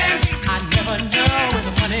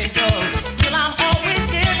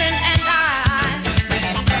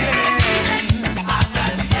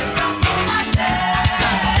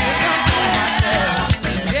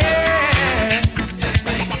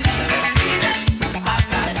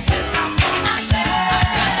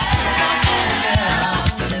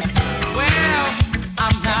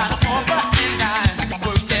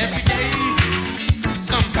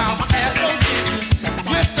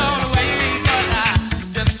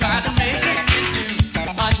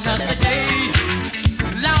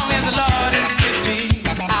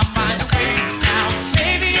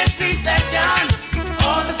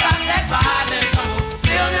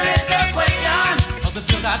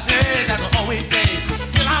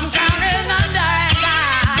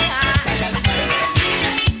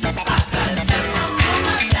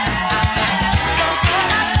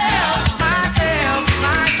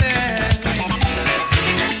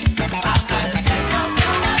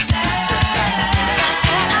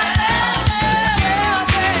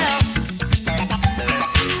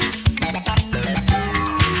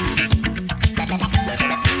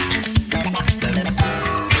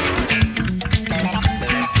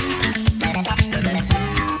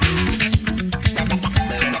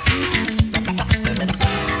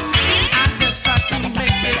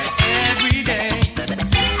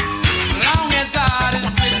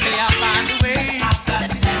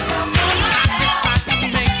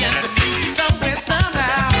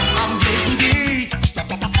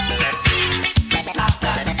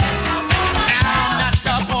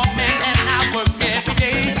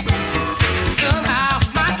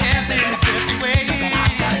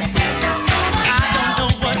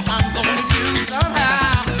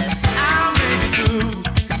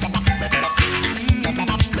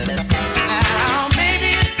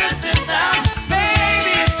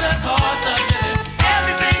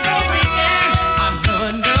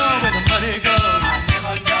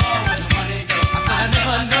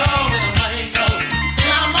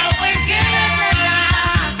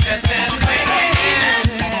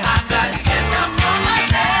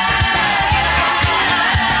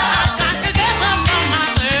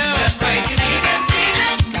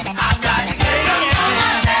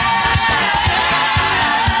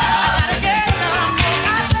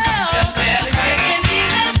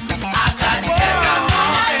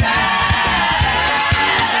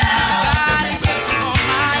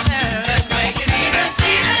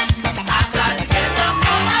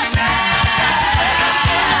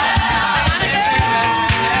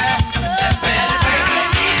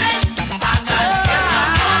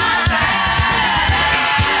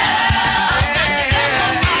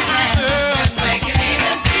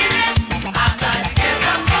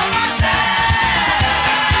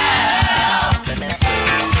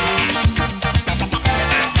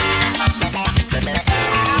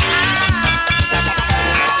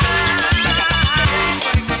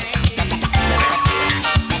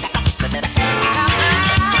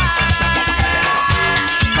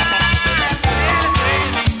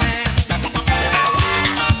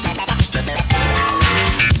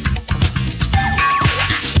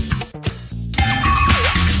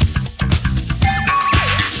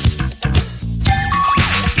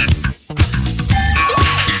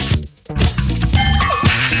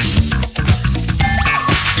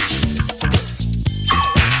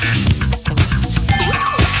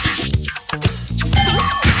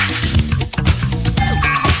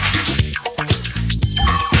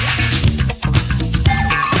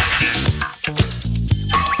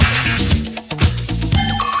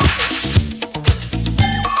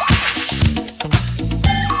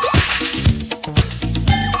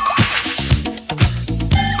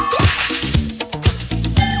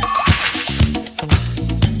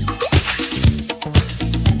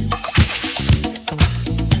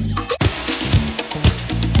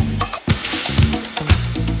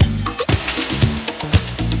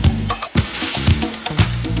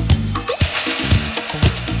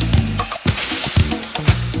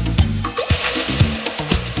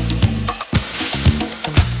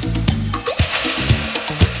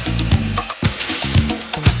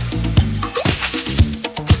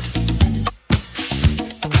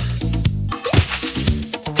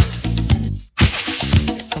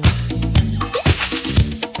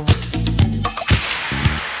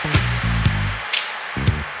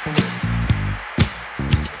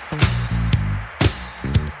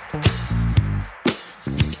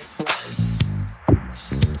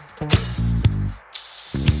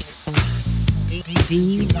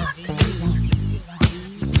 Dlux.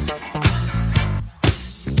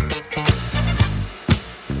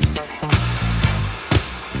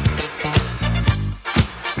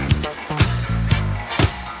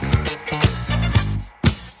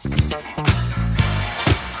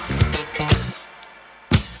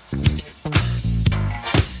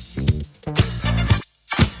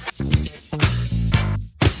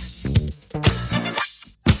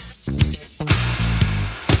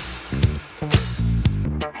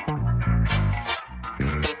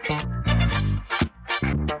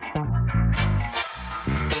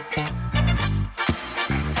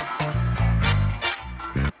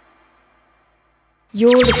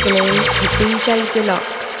 You're listening to DJ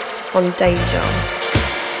Dlux on Deja.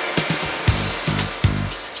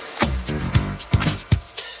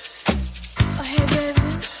 Oh, hey, baby.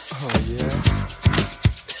 Oh, yeah?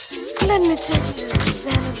 Let me tell you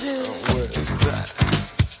Xanadu. Where is that?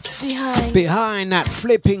 Behind that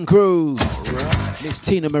flipping groove. Right. Miss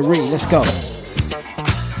Tina Marie, let's go.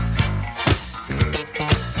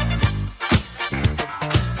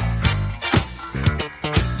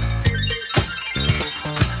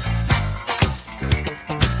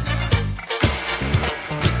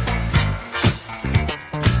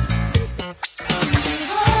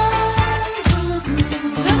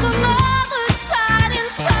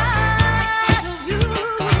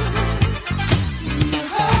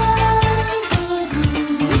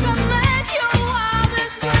 You can make your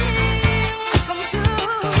wildest dreams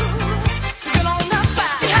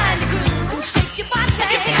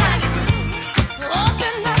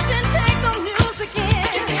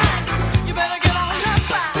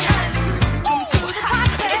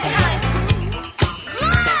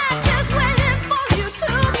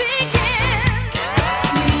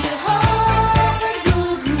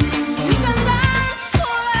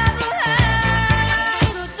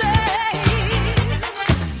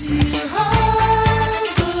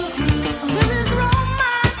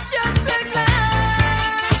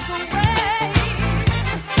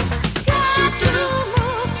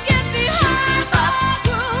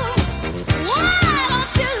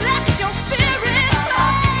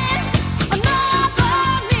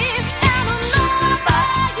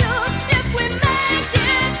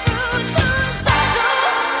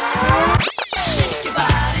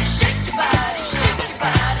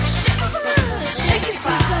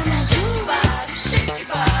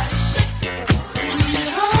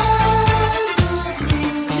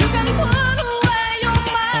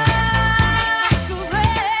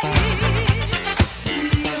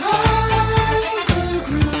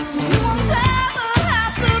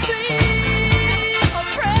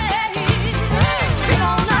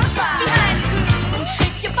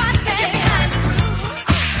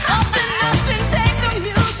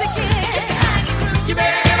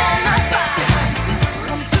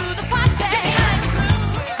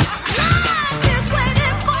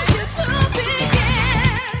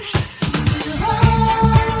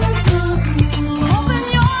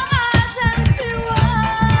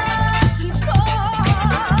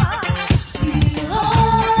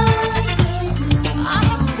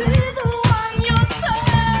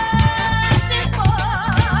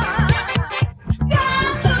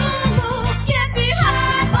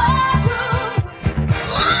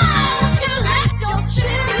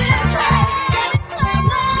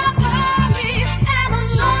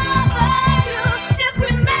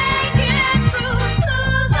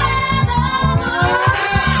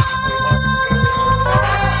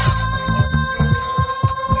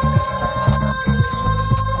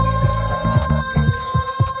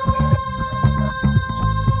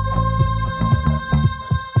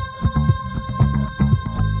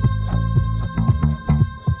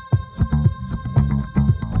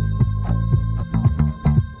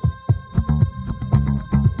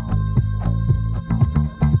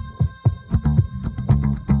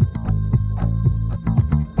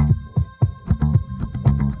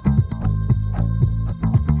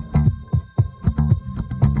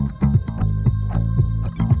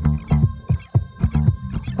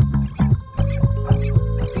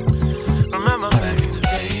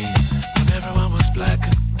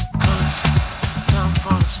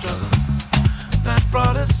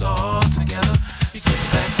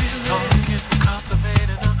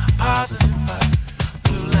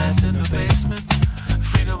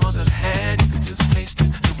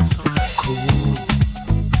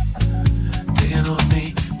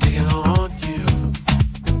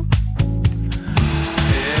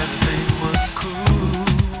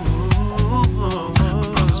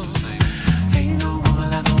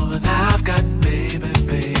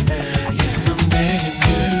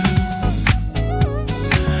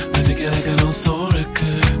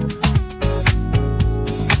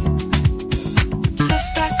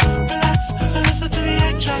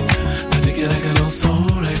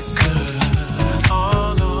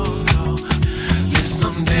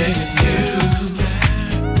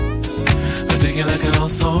on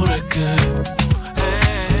soul record.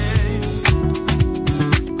 Hey.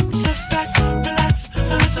 Sit back, relax,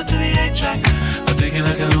 and listen to the 8-track. I'm thinking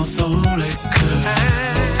like an old soul record.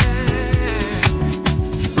 Hey.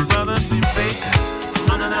 Brothers be basing, I'm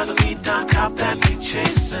running out of beat down, cop that be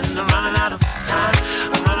chasing. I'm running out of time,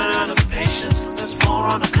 I'm running out of patience. There's more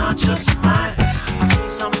on the conscious mind. I need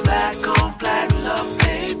some black on black love,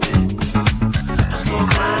 baby. A slow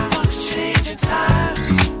grind for this changing times.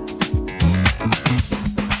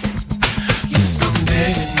 Yes, I'm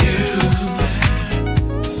digging you.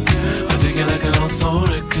 I'm thinking like an old soul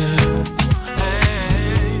record.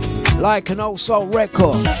 Hey. Like an old soul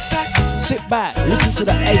record. Sit back, listen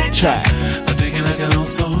to the 8-track.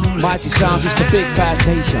 Mighty Sounds, it's the big bad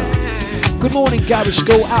Deja. Good morning, Garage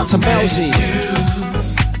School, out to Melzy.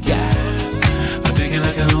 Yeah.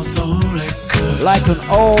 Like an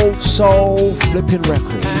old soul flipping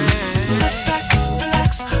record. Sit back,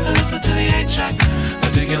 relax, and listen to the 8-track.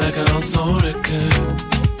 I'm thinking like an old soul record.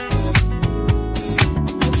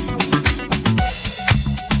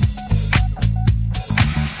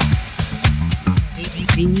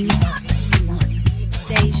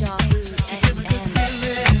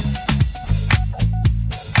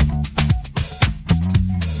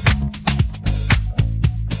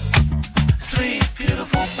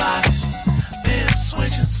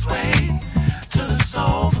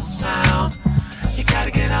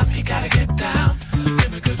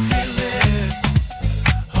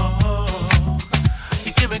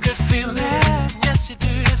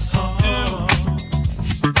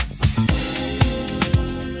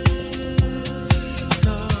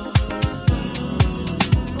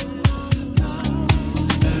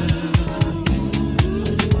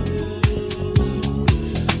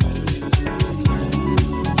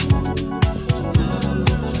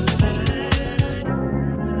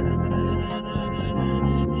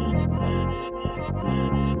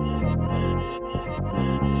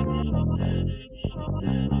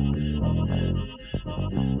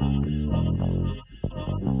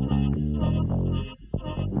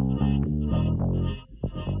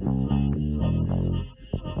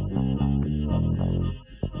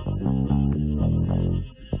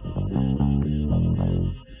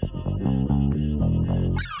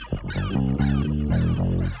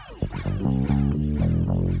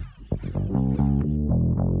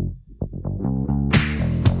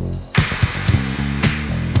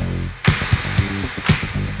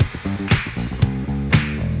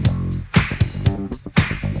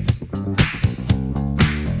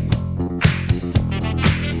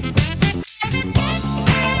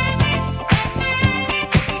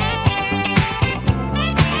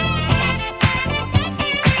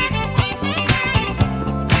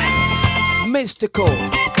 Mystical.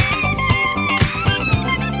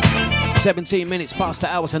 17 minutes past the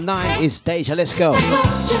hours of 9 is Deja. Let's go.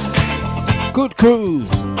 Good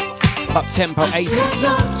cruise. Up tempo 80s.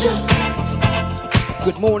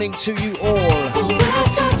 Good morning to you all.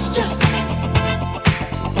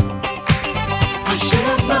 I should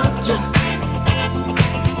have loved you.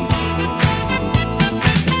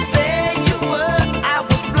 There you were, I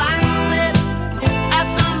was blinded.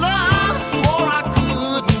 After love, swore I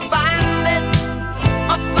couldn't find it.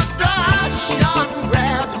 A seduction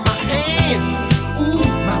grabbed my hand. Ooh,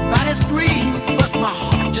 my body screamed, but my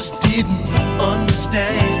heart just didn't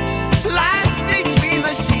understand. Life between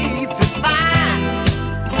the sheets is fine.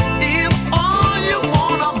 If all you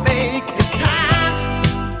wanna make is time.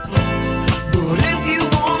 But if you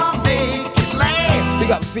wanna make it last,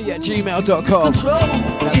 Big up fee@gmail.com.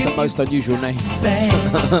 That's the most unusual name.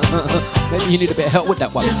 Maybe you need a bit of help with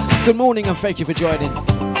that one. Good morning and thank you for joining.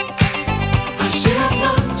 I should have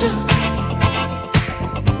loved you.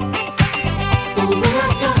 But when I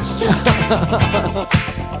touched you,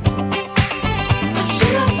 I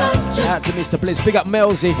should have loved you. Out to Mr. Bliss. Big up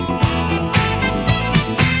Melzy.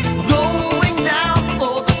 Going down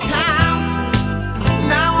for the count.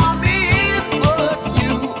 Now I'm in, but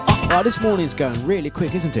you are. Oh, this morning's going really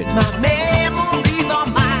quick, isn't it? My memories are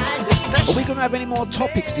mine. Are we going to have any more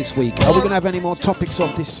topics this week? Are we going to have any more topics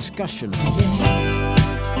of discussion?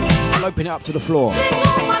 I'll open it up to the floor.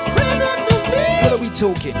 What are we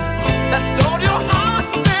talking? That stole your heart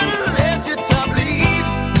and left you to bleed.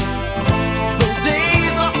 Those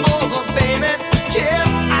days are over, baby. Yes,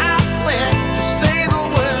 I swear. Just say the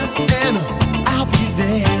word and I'll be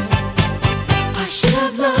there. I should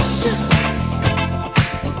have loved you.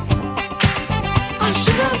 I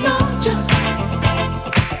should have loved you.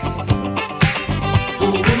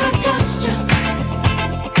 Oh, when I touched you,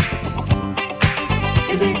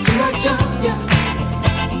 it made too much of you.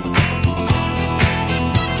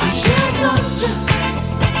 I should have loved you.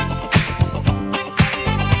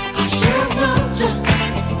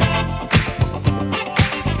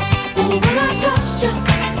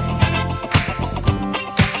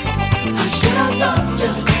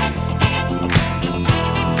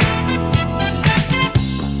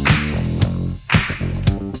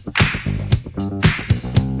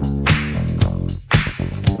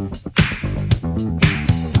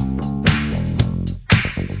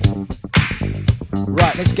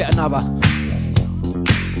 Right, let's get another.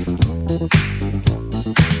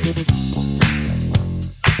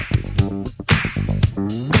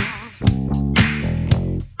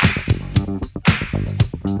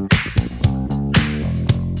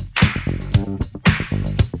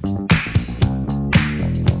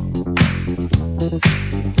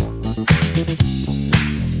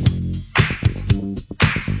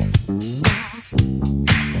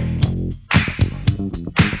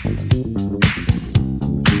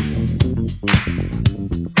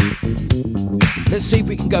 Let's see if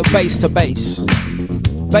we can go bass to bass.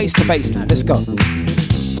 Bass to bass now, let's go.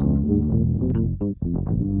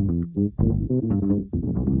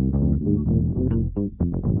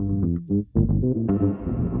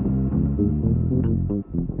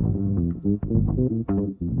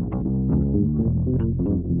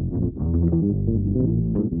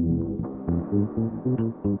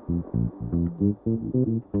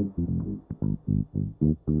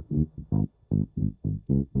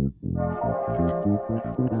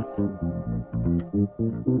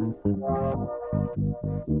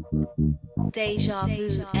 Deja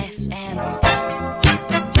Vu FM.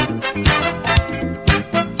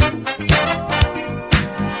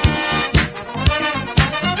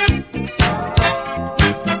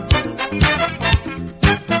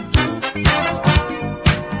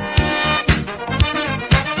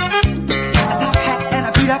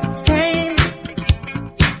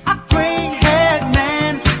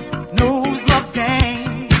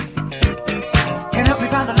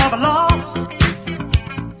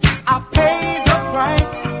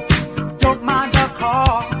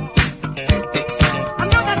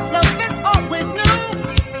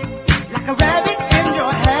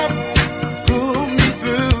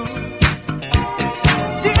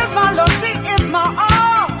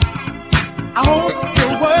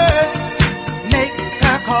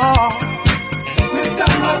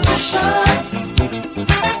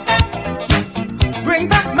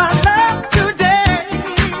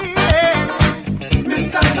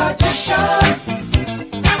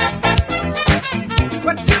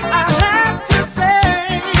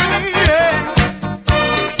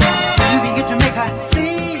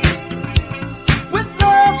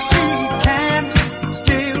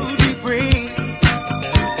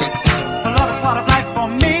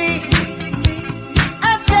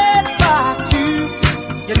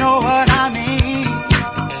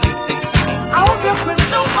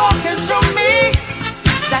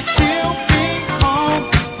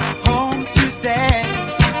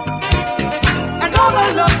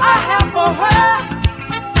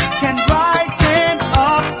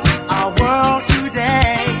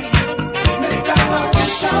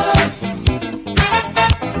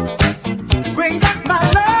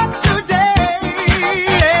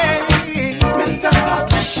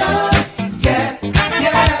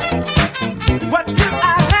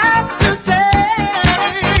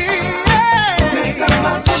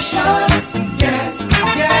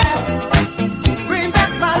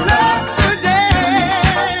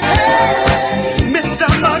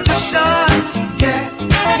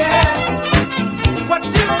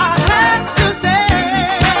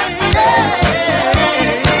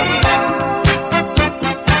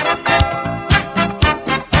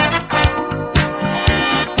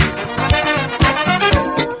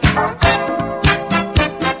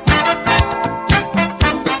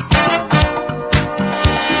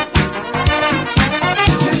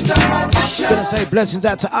 Blessings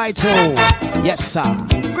out to Ital. Yes, sir.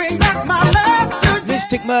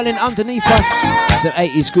 Mystic Merlin underneath us. Some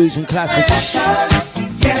 80s grooves and classics.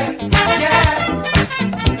 Yeah, yeah.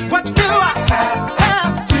 What do I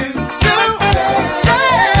have to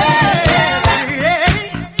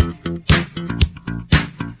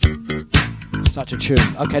say? Such a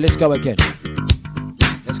tune. Okay, let's go again.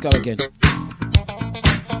 Let's go again.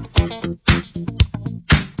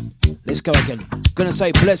 Let's go again. Gonna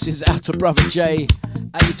say blessings out to brother Jay.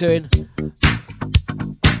 How you doing?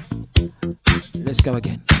 Let's go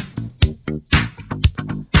again.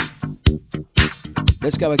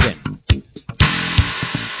 Let's go again.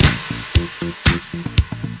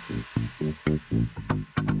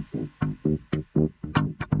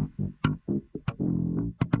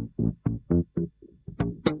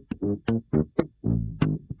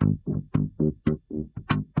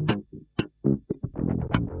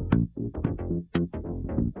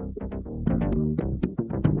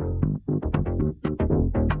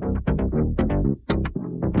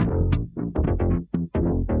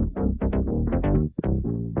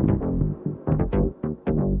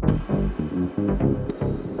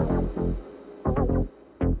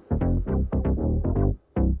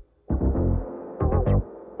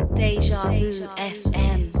 Deja Vu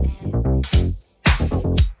FM.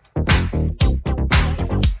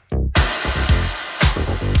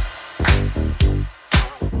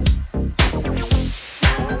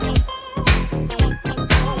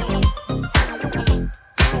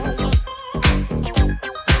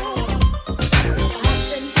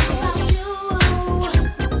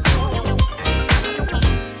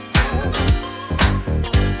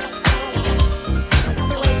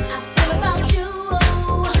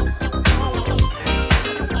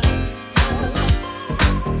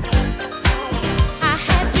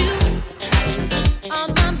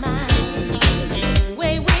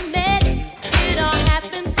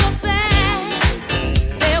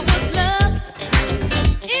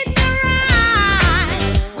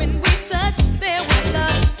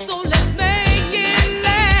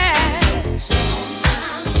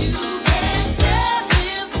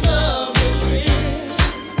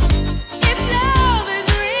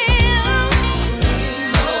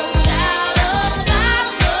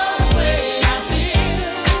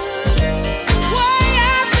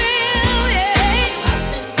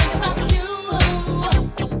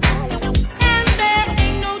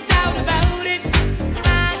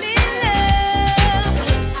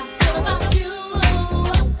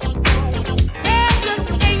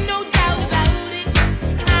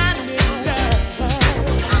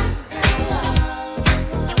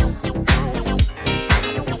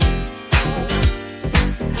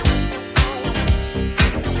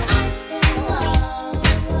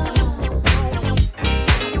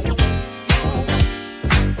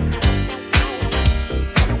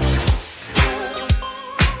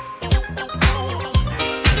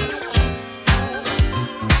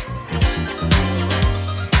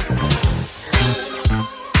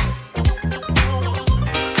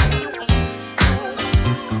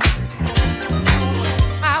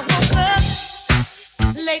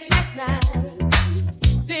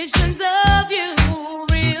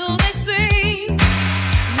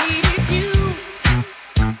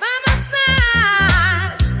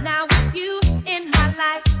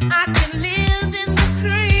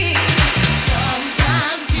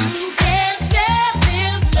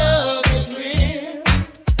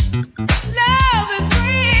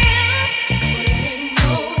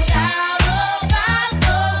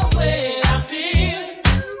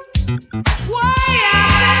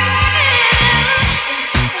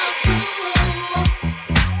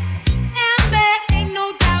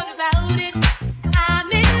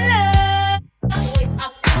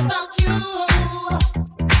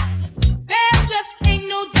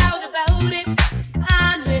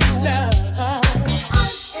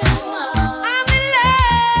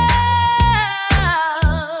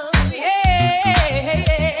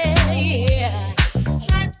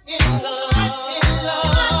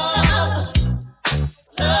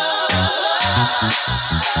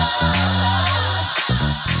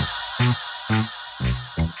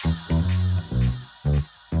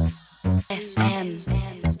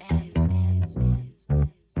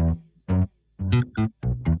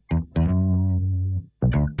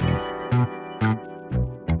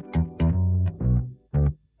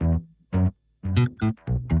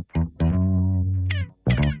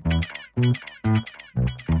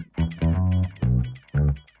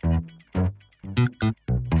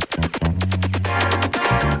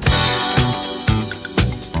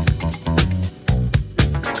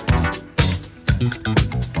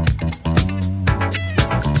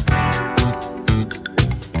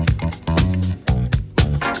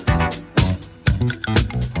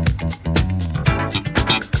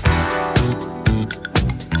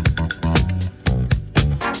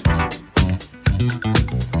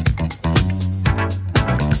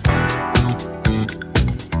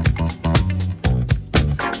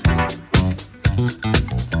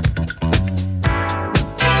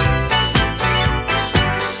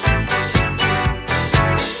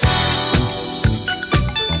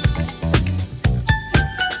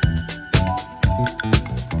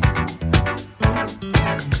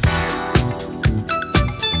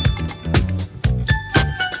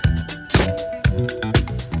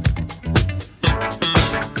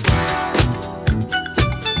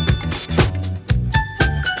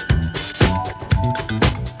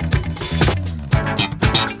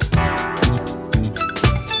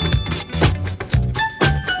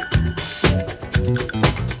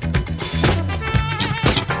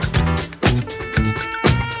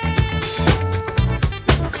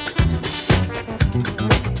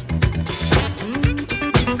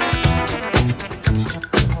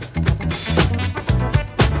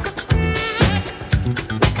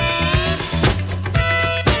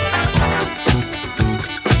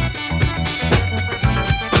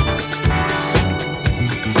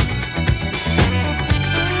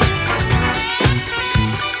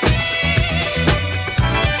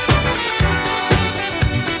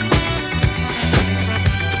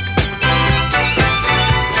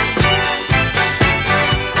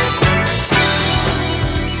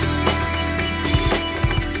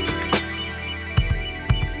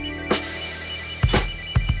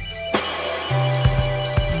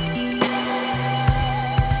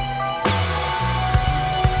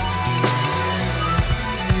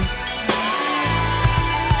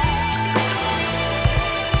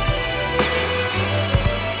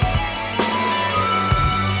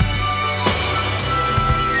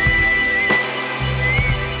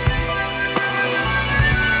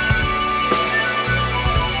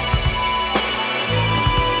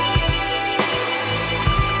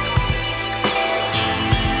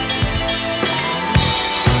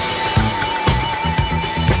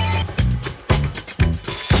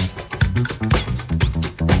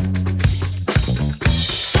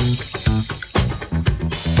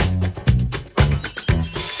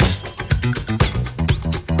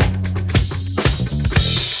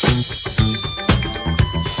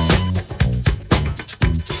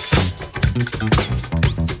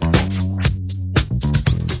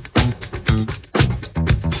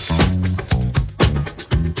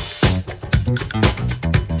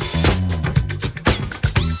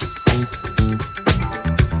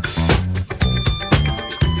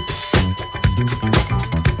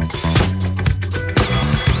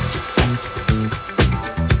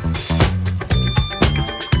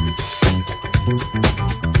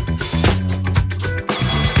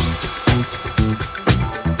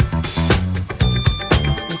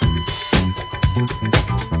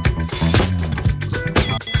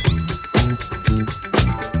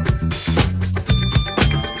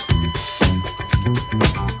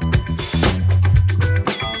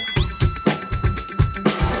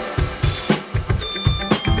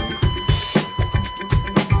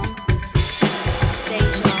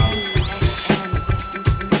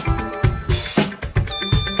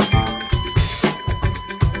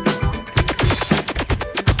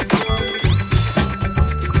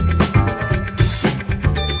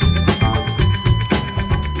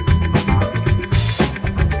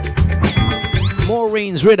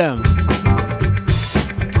 Maureen's Rhythm.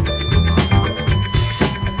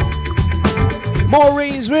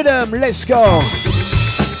 Maureen's Rhythm, let's go.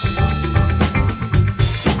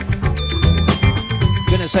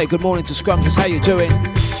 Gonna say good morning to Scrumptious, how you doing?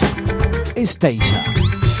 It's Deja.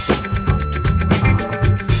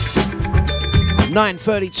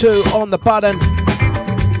 9:32 on the button.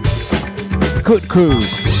 Good crew.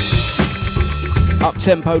 Up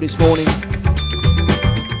tempo this morning.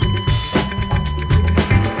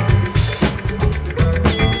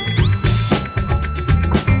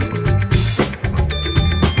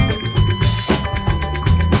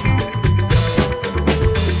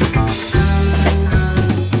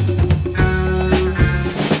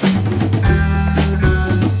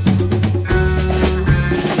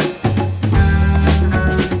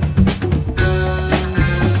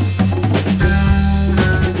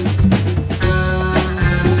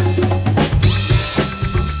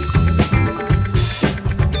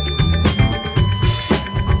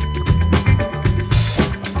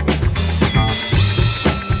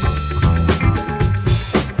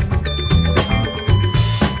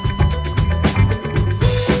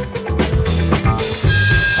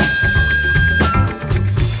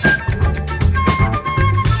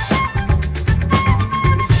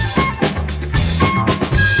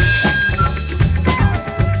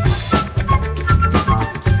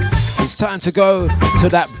 Time to go to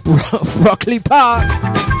that broccoli park.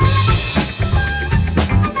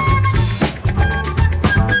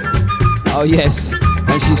 Oh yes,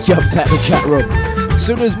 and she's jumped out the chat room. As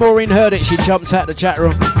soon as Maureen heard it, she jumped out the chat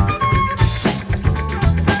room.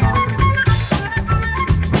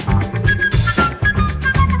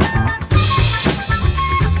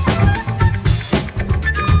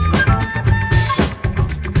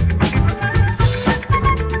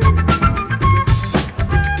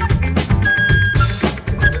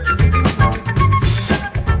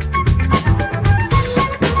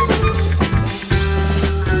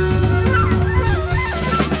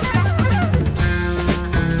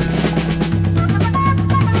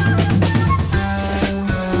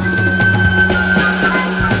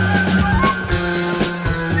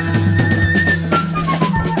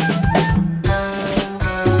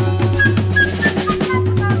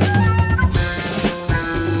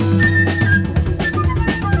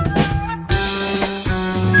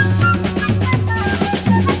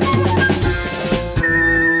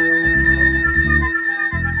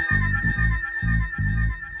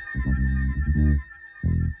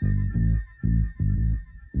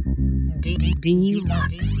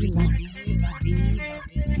 Dlux.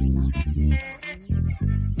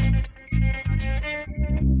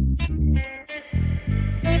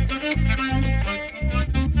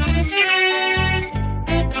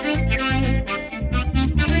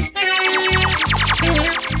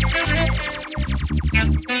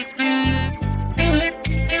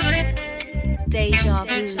 Deja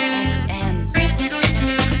Vu FM.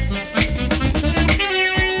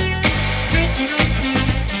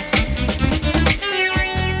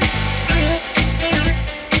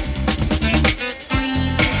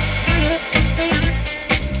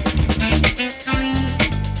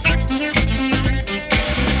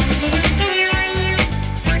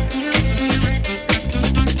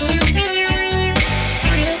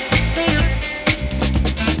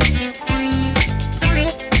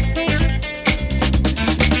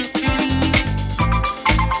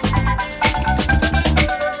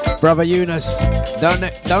 Brother Eunice,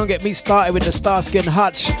 don't get me started with the Starsky and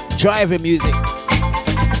Hutch driving music.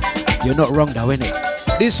 You're not wrong though,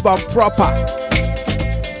 innit? This one proper.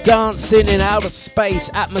 Dancing in outer space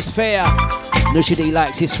atmosphere. Nusha D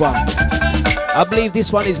likes this one. I believe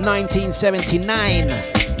this one is 1979.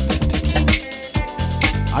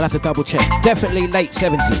 I'll have to double check. Definitely late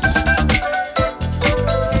 70s.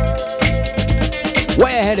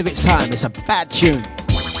 Way ahead of its time. It's a bad tune.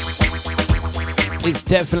 It's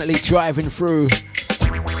definitely driving through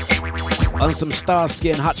on some Starsky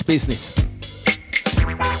and Hutch business.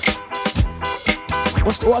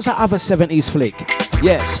 What's that other 70s flick?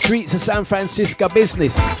 Yeah, Streets of San Francisco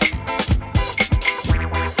Business.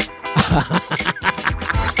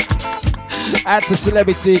 Add to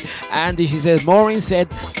celebrity Andy, she says, Maureen said,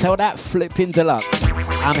 tell that flipping Dlux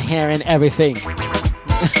I'm hearing everything.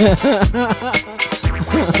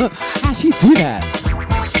 How's she do that?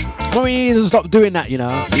 Maureen needs to stop doing that, you know.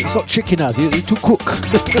 Stop tricking us. You to cook.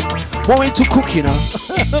 Maureen to cook, you know.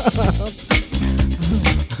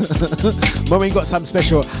 Maureen got some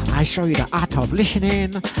special, I show you the art of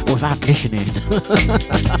listening without listening.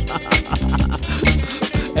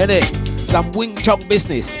 Innit? Some Wing Chong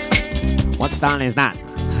business. What style is that?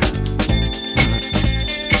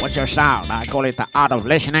 What's your style? I call it the art of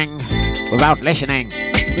listening without listening.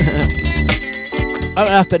 I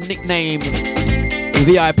have to nickname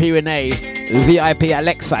VIP Renee, VIP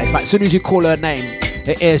Alexa. It's like as soon as you call her name,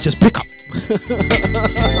 her ears just pick up.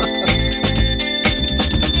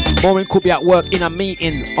 Maureen could be at work in a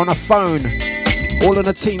meeting, on a phone, all on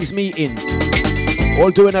a Teams meeting, all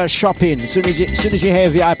doing her shopping. As soon as you hear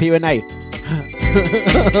VIP Renee.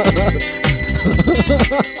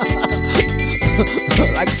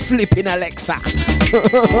 Like flipping Alexa.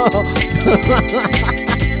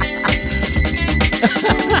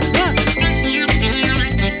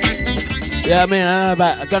 Yeah, I mean, I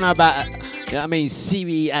don't know about, you know what I mean,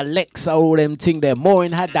 Siri, Alexa, all them thing there.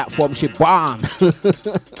 Maureen had that from she born.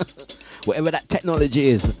 Whatever that technology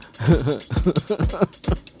is.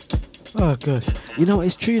 Oh gosh. You know,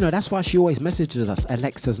 it's true, you know, that's why she always messages us,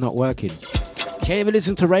 Alexa's not working. She ain't even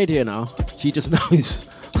listen to radio now. She just knows.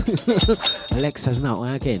 Alexa's not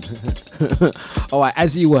working. Alright,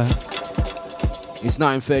 as you were. It's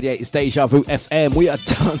 9:38, it's Deja Vu FM. We are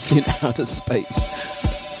dancing out of space.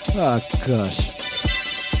 Oh gosh.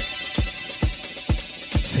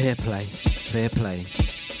 Fair play. Fair play.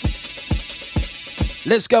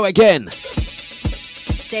 Let's go again.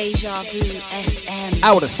 Deja Vu FM.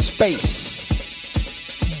 Outer space.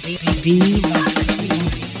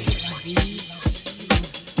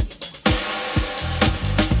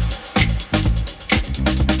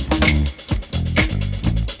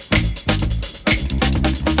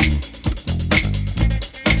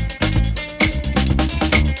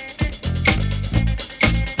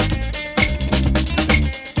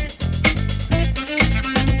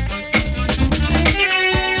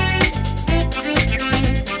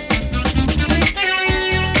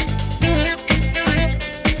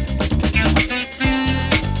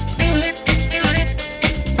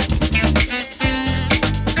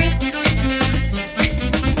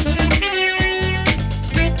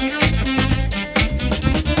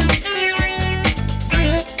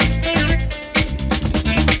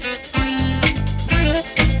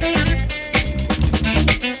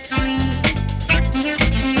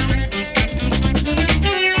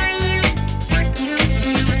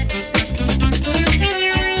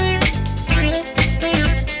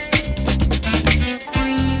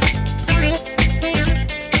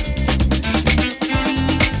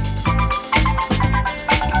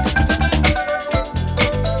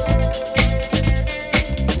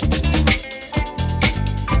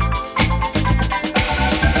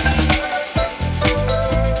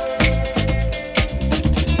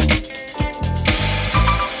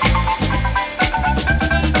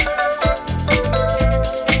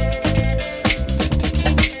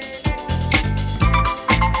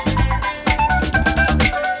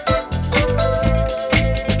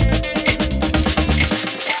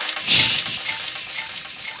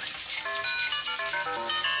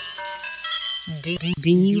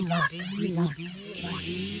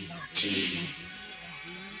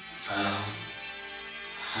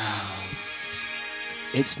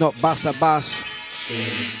 It's not Bassa Bass.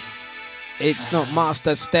 It's not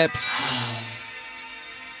Master Steps.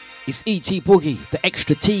 It's E.T. Boogie, the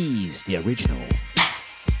extra T's, the original.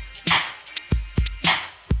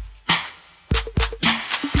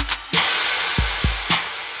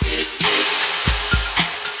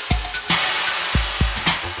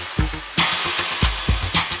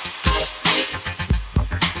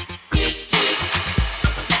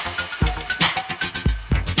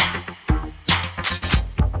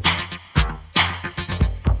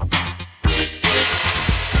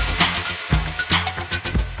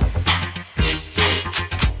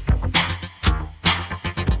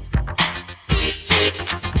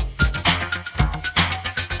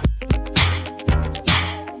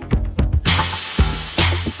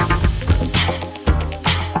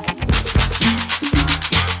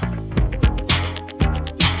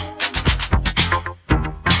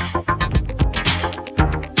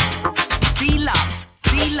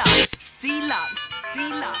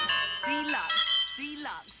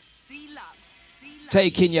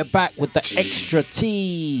 Taking you back with the extra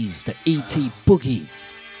T's, the E.T. Boogie.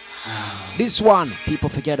 This one, people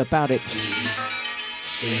forget about it.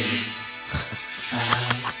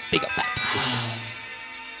 Big up Babs.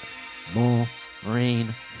 More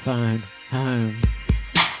rain, phone, home.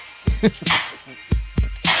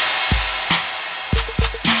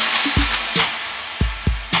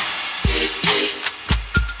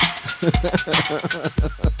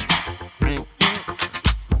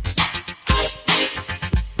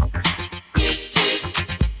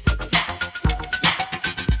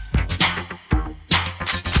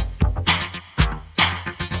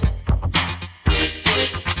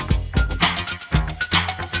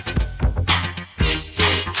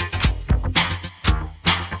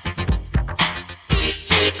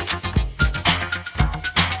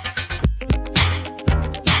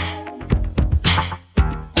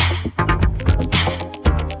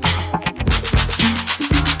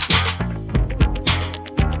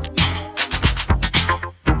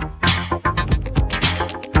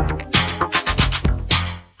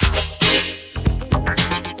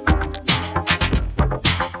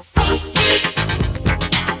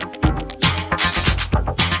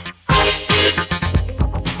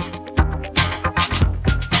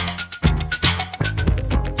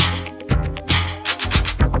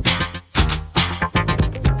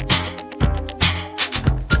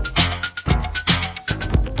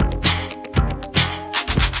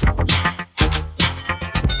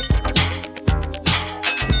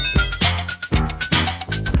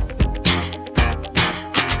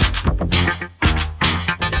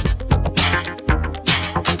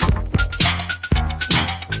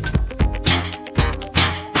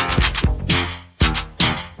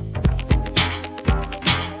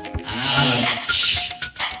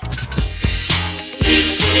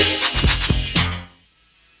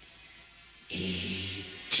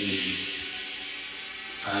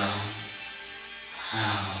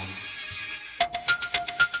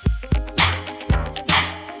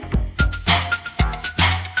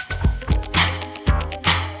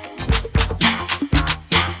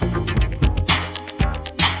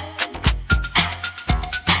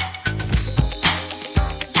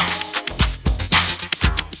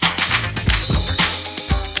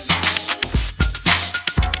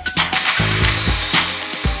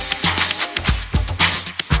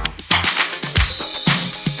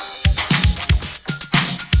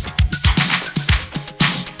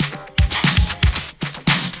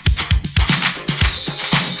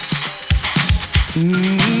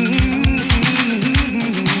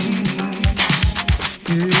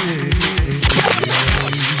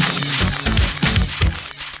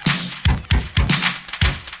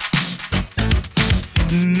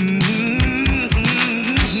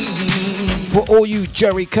 For all you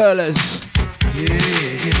Jerry curlers,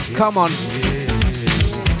 come on.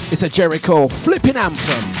 It's a Jericho flipping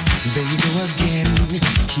anthem. There you go again,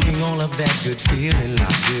 keeping all of that good feeling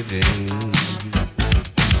I'm within.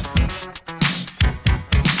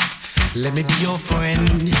 Let me be your friend,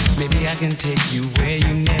 maybe I can take you where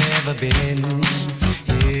you never been.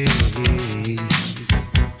 Yeah.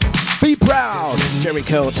 Be proud,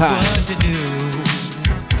 Jericho time. What to do?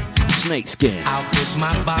 Snakeskin. I'll put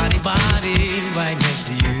my body right next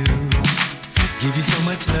to you. Give you so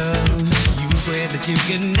much love, you swear that you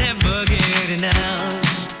can never get enough.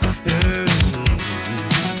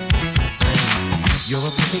 You're a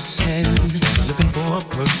perfect 10, looking for a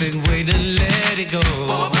perfect way to let it go.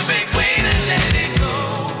 For a perfect way to let it go.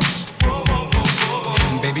 Whoa, whoa, whoa,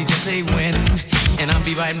 whoa. Baby, just say when, and I'll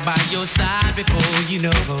be right by your side before you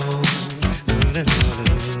know.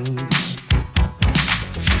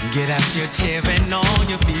 Get out your chair and on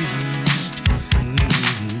your feet.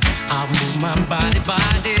 I'll move my body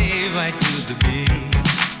right to the beat.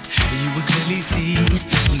 You will clearly see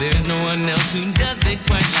there's no one else who does it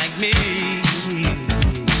quite like me.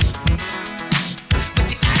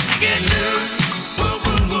 But you got to get loose, whoa,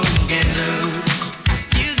 whoa, whoa, get loose.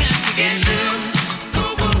 You got to get loose,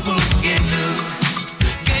 whoa, whoa, whoa, get loose.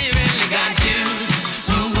 Girl, you really got juice,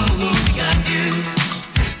 whoa, whoa, whoa, you got juice.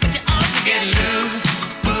 But you ought to get loose,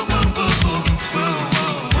 whoa, whoa, whoa, whoa, whoa,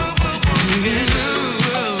 whoa, whoa, whoa, get loose.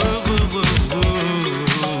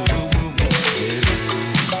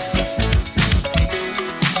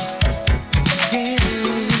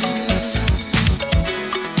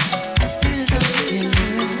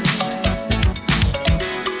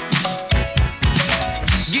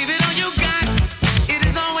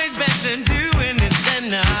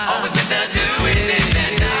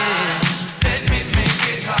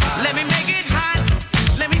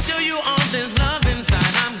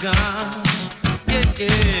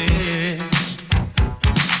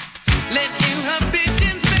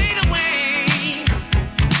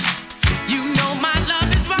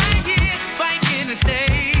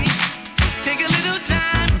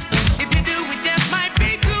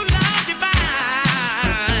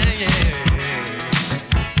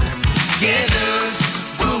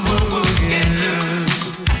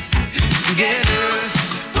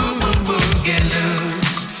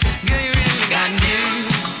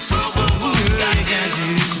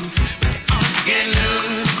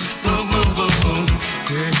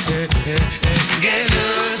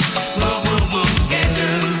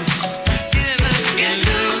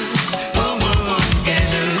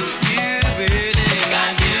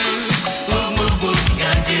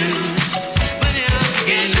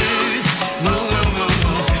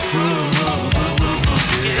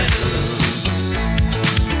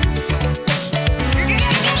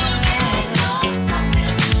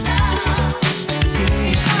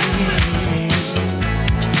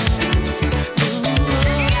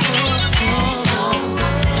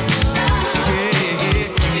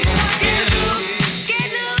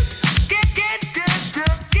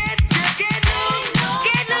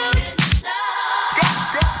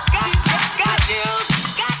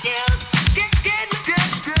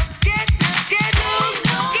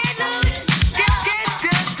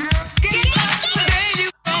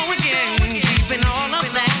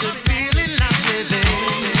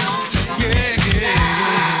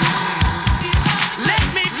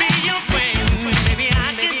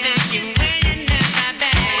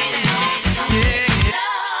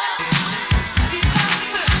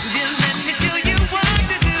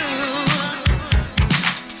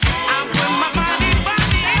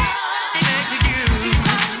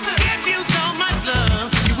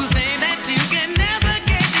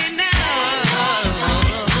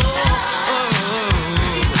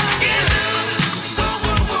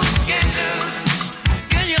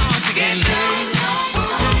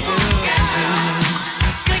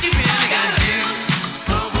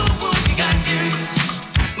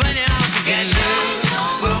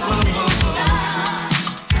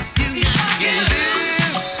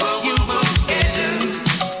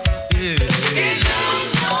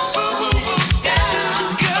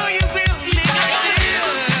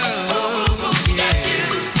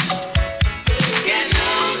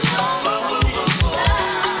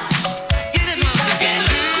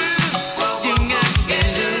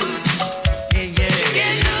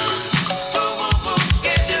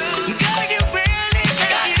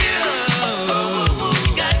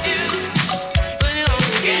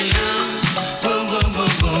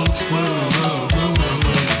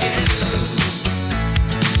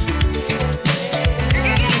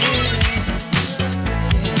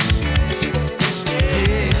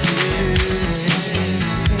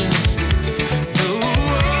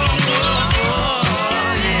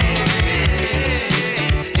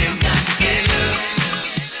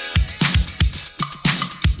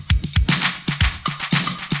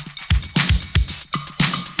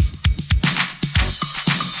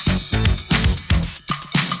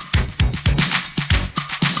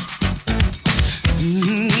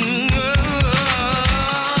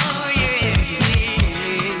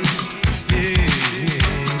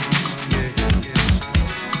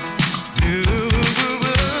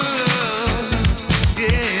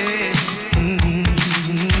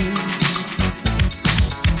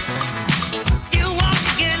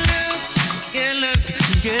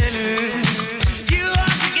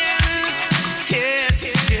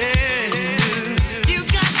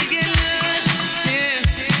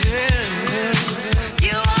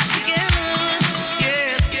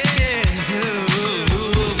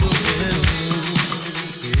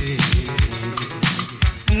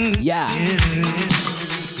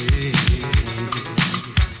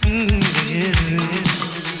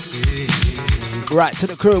 Right, to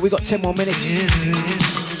the crew, we got 10 more minutes.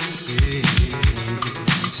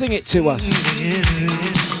 Sing it to us.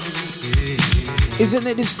 Isn't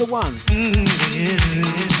it this the one?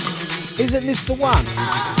 Isn't this the one?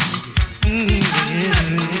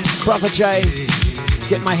 Brother J,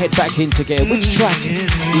 get my head back into gear. Which track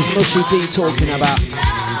is Nushi D talking about?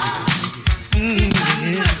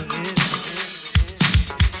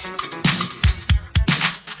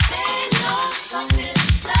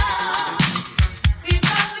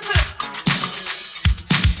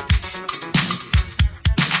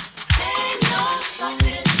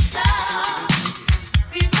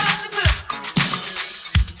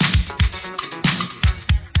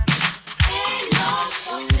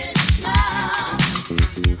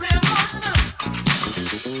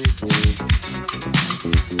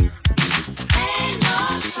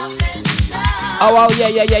 Oh, yeah.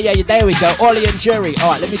 There we go. Ollie and Jerry.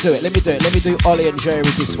 All right, let me do it. Let me do Ollie and Jerry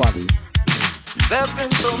with this one. There's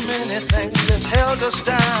been so many things that's held us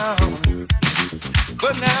down,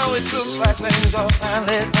 but now it looks like things are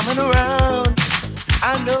finally coming around.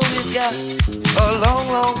 I know we've got a long,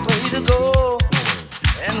 long way to go,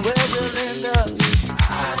 and where we'll end up,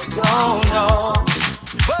 I don't know.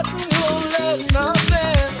 But we won't let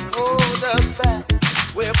nothing hold us back.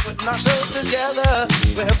 We're putting ourselves together.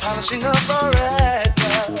 We're polishing up our act.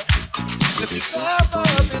 If you've ever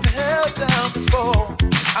been held down before,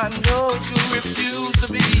 I know you refuse to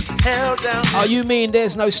be held down. Oh, you mean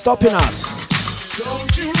there's no stopping us?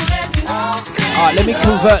 Don't you let nothing. All right, let me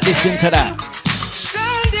convert this into that.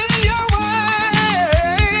 Stand in your way.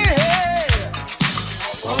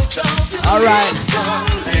 All right.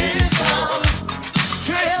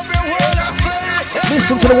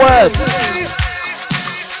 Listen to the words.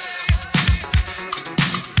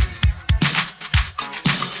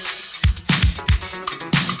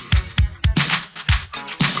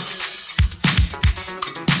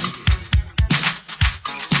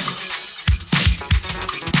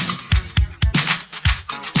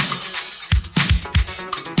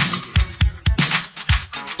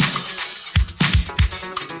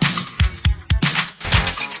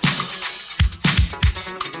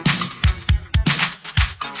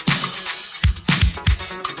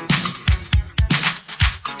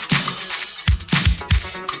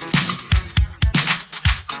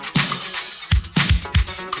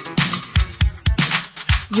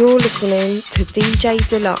 You're listening to DJ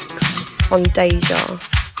Dlux on Deja.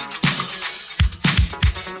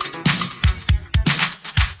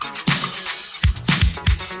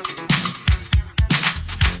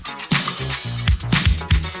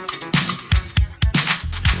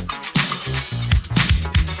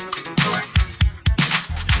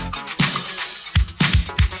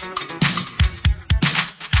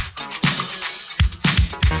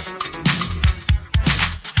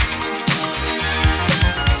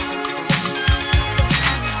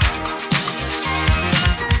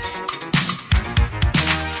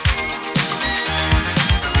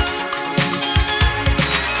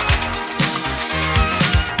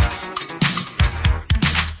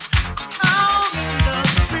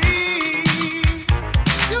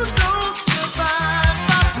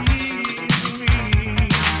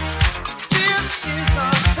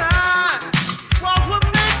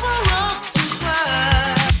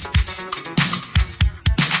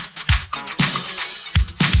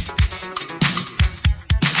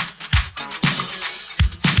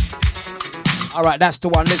 All right, that's the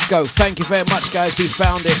one. Let's go. Thank you very much, guys. We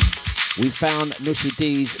found it. We found Nushi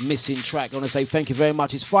D's missing track. I want to say thank you very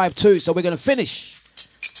much. It's 5-2, so we're going to finish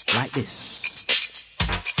like this.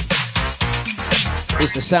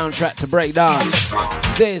 It's the soundtrack to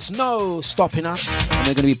breakdance. There's no stopping us. And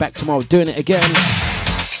we're going to be back tomorrow doing it again.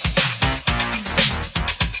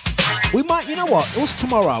 We might, you know what? What's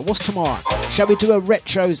tomorrow? Shall we do a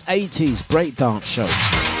Retros 80s breakdance show?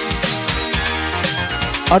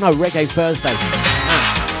 Oh no, Reggae Thursday.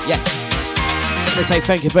 Yes. Let's say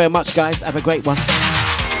thank you very much, guys. Have a great one.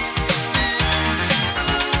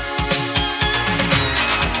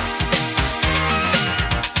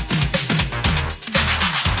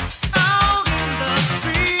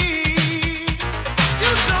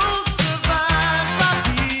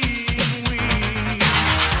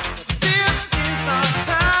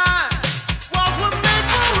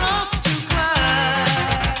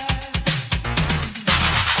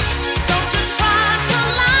 Don't you try to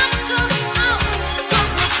lock us out, 'cause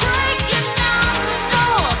we're breaking out.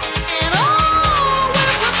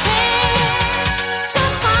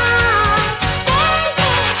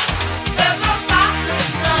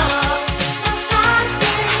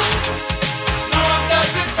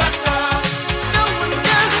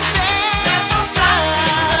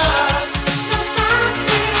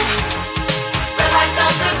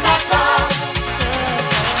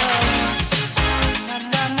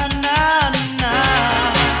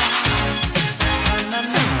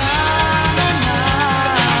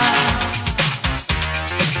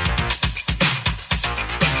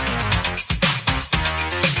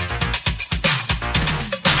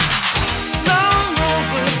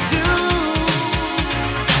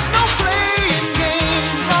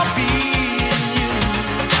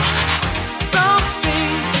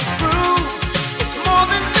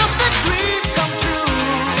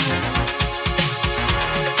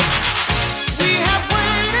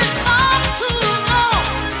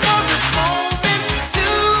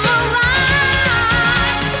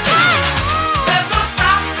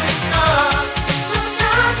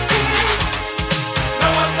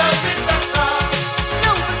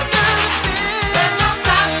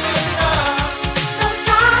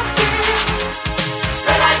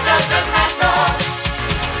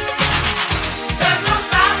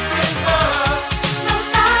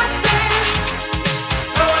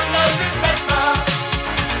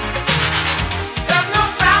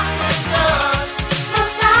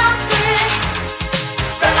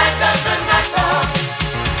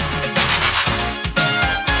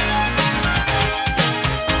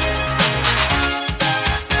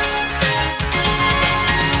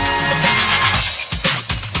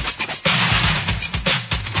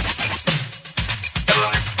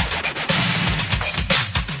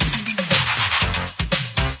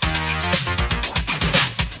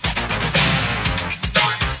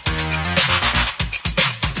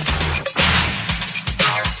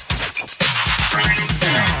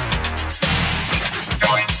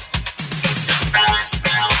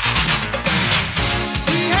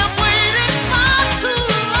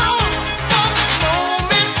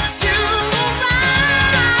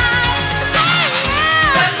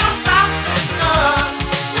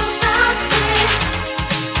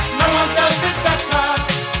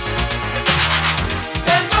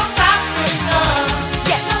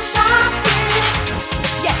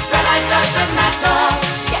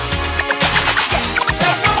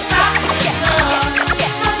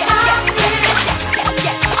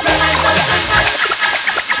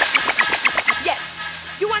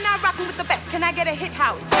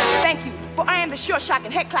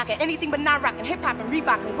 shocking, head clacking, anything but non-rocking, hip-hop and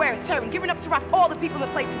Reebok and wearing, tearing, giving up to rock all the people in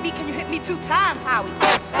place to be. Can you hit me 2 times, Howie?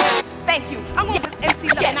 Thank you. I'm gonna MC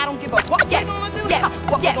love and I don't give a what we gonna do. Yes.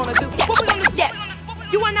 What we gonna do. What we gonna do. Yes.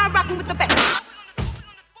 You are now rocking with the best.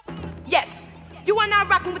 Yes. You are now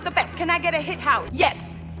rocking with the best. Can I get a hit, Howie?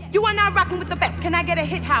 Yes. You are now rocking with the best. Can I get a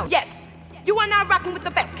hit, Howie? Yes. You are now rocking with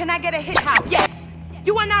the best. Can I get a hit, Howie? Yes.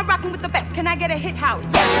 You are now rocking with the best. Can I get a hit, Howie?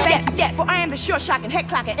 Yes, thank you, yes. For I am the sure shocking, head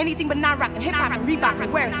clacking, anything but non-rocking, hip hop and Reebok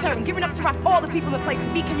and wearing, tearing, giving up to rock all the people in place to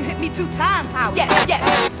be. Can you hit me 2 times, Howie? Yes, yes.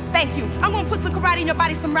 Thank you. I'm gonna put some karate in your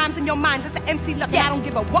body, some rhymes in your mind. Just the MC love. Yes. I don't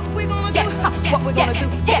give a what we're gonna do. Yes. What we're gonna do.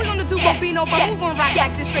 What we're gonna do won't be no bummer. We're gonna rock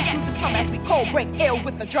like this straight through the summer as we cold break ill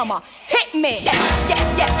with the drummer. Hit me. Yes, yes,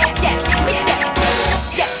 yes, yes, yes, yes,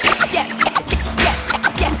 yes, yes, yes,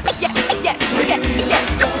 yes, yes, yes, yes, yes.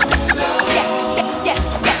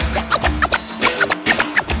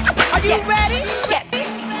 Are you ready? Yes. Yes.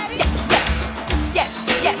 Yes.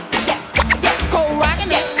 Yes. Yes. Yes. Go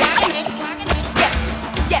rockin' it. Rockin' it. Yes.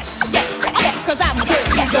 Yes. Yes. Yes. 'Cause I'm good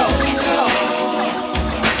to go.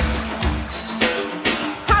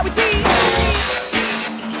 Howie T.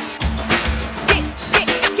 Get.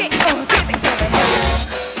 Give it to me.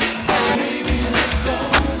 Baby, let's go.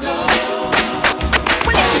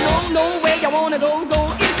 Well, let me know where you wanna go.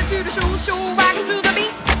 Is it to the show, rockin' to the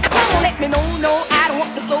beat? Come on, let me know. I don't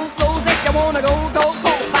want the so-sos. If you wanna go,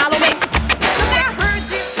 follow me. 'Cause I heard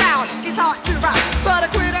this crowd is hard to rock, but a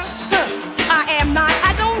quitter, I am not.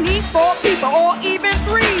 I don't need 4 people or even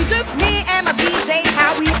 3. Just me and my DJ,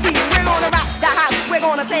 Howie T. We're gonna rock the house, we're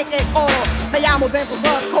gonna take it all. The Yamos and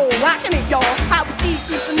love cold, rocking it, y'all. Howie T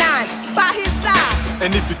keeps a 9 by his side.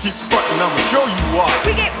 And if you keep fucking, I'ma show you why.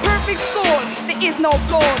 We get perfect scores, there is no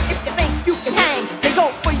flaws. If you think you can hang, then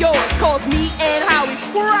go for yours. 'Cause me and Howie,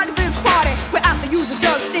 we're rock this party without the use of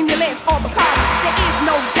drugs, stimulants, or Bacardi. There is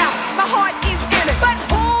no doubt, my heart is in it. But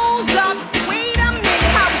hold up, wait a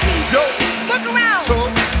minute, Howie T. Yo, look around. So,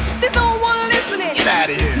 there's no one listening. Get out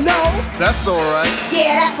of here. No. That's alright.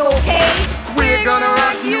 Yeah, that's okay. We're gonna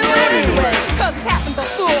rock you anyway. 'Cause it's happened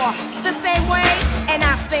before, the same way. And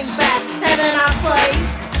I think back, and then I play.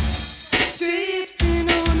 Drifting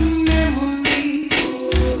on memory.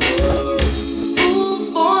 Full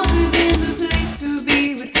forces in the place to be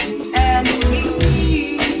with you and me.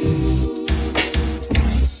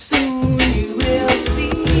 Soon you will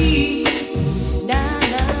see, that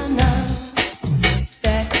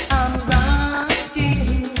I'm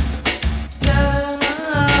rocking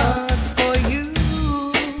just for you.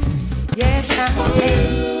 Yes, I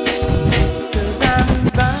am. 'Cause I'm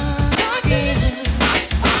rocking.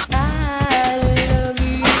 I love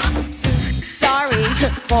you too. Sorry,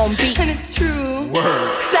 won't be. And it's true.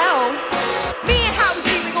 Word. So, me and Howie T,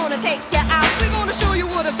 we're gonna take you out. We're gonna show you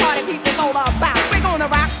what this party people's all about. We're gonna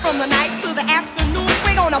rock from the night to the afternoon.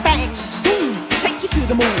 We're gonna bang soon, take you to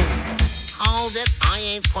the moon. Hold it, I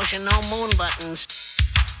ain't pushing no moon buttons.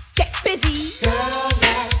 Get busy. Girl,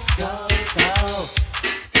 let's go.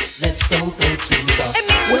 Let's go to the...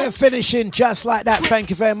 We're finishing just like that. Thank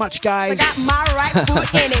you very much, guys. My right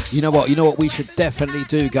foot in it. You know what we should definitely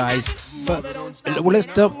do, guys. Well, let's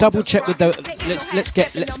double check with the. Let's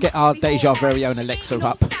get our Deja very own Alexa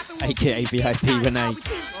up, aka VIP Renee,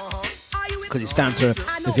 because it's down to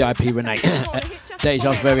the VIP Renee.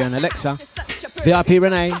 Deja's very own Alexa. VIP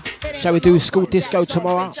Renee, shall we do school disco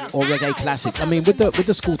tomorrow or reggae classics? I mean, with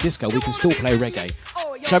the school disco, we can still play reggae.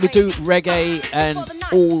 Shall we do reggae and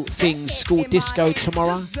all things school disco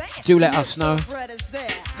tomorrow? Do let us know.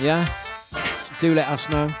 Yeah? Do let us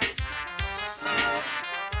know.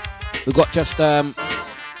 We've got just a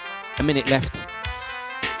minute left.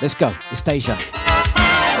 Let's go. It's Deja.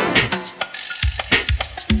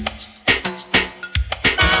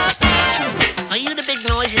 Are you the big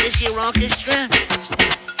noise of this here orchestra?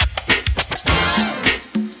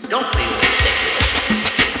 Don't be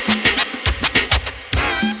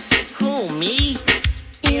me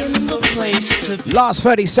in the place to be. Last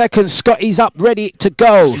 30 seconds. Scotty's up, ready to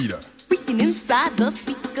go. Freaking inside the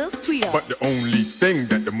speakers tweeter. But the only thing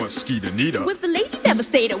that the mosquito need was the lady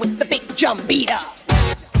devastator with the big drum beater.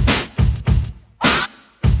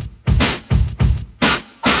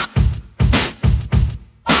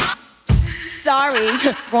 Sorry,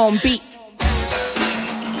 wrong beat.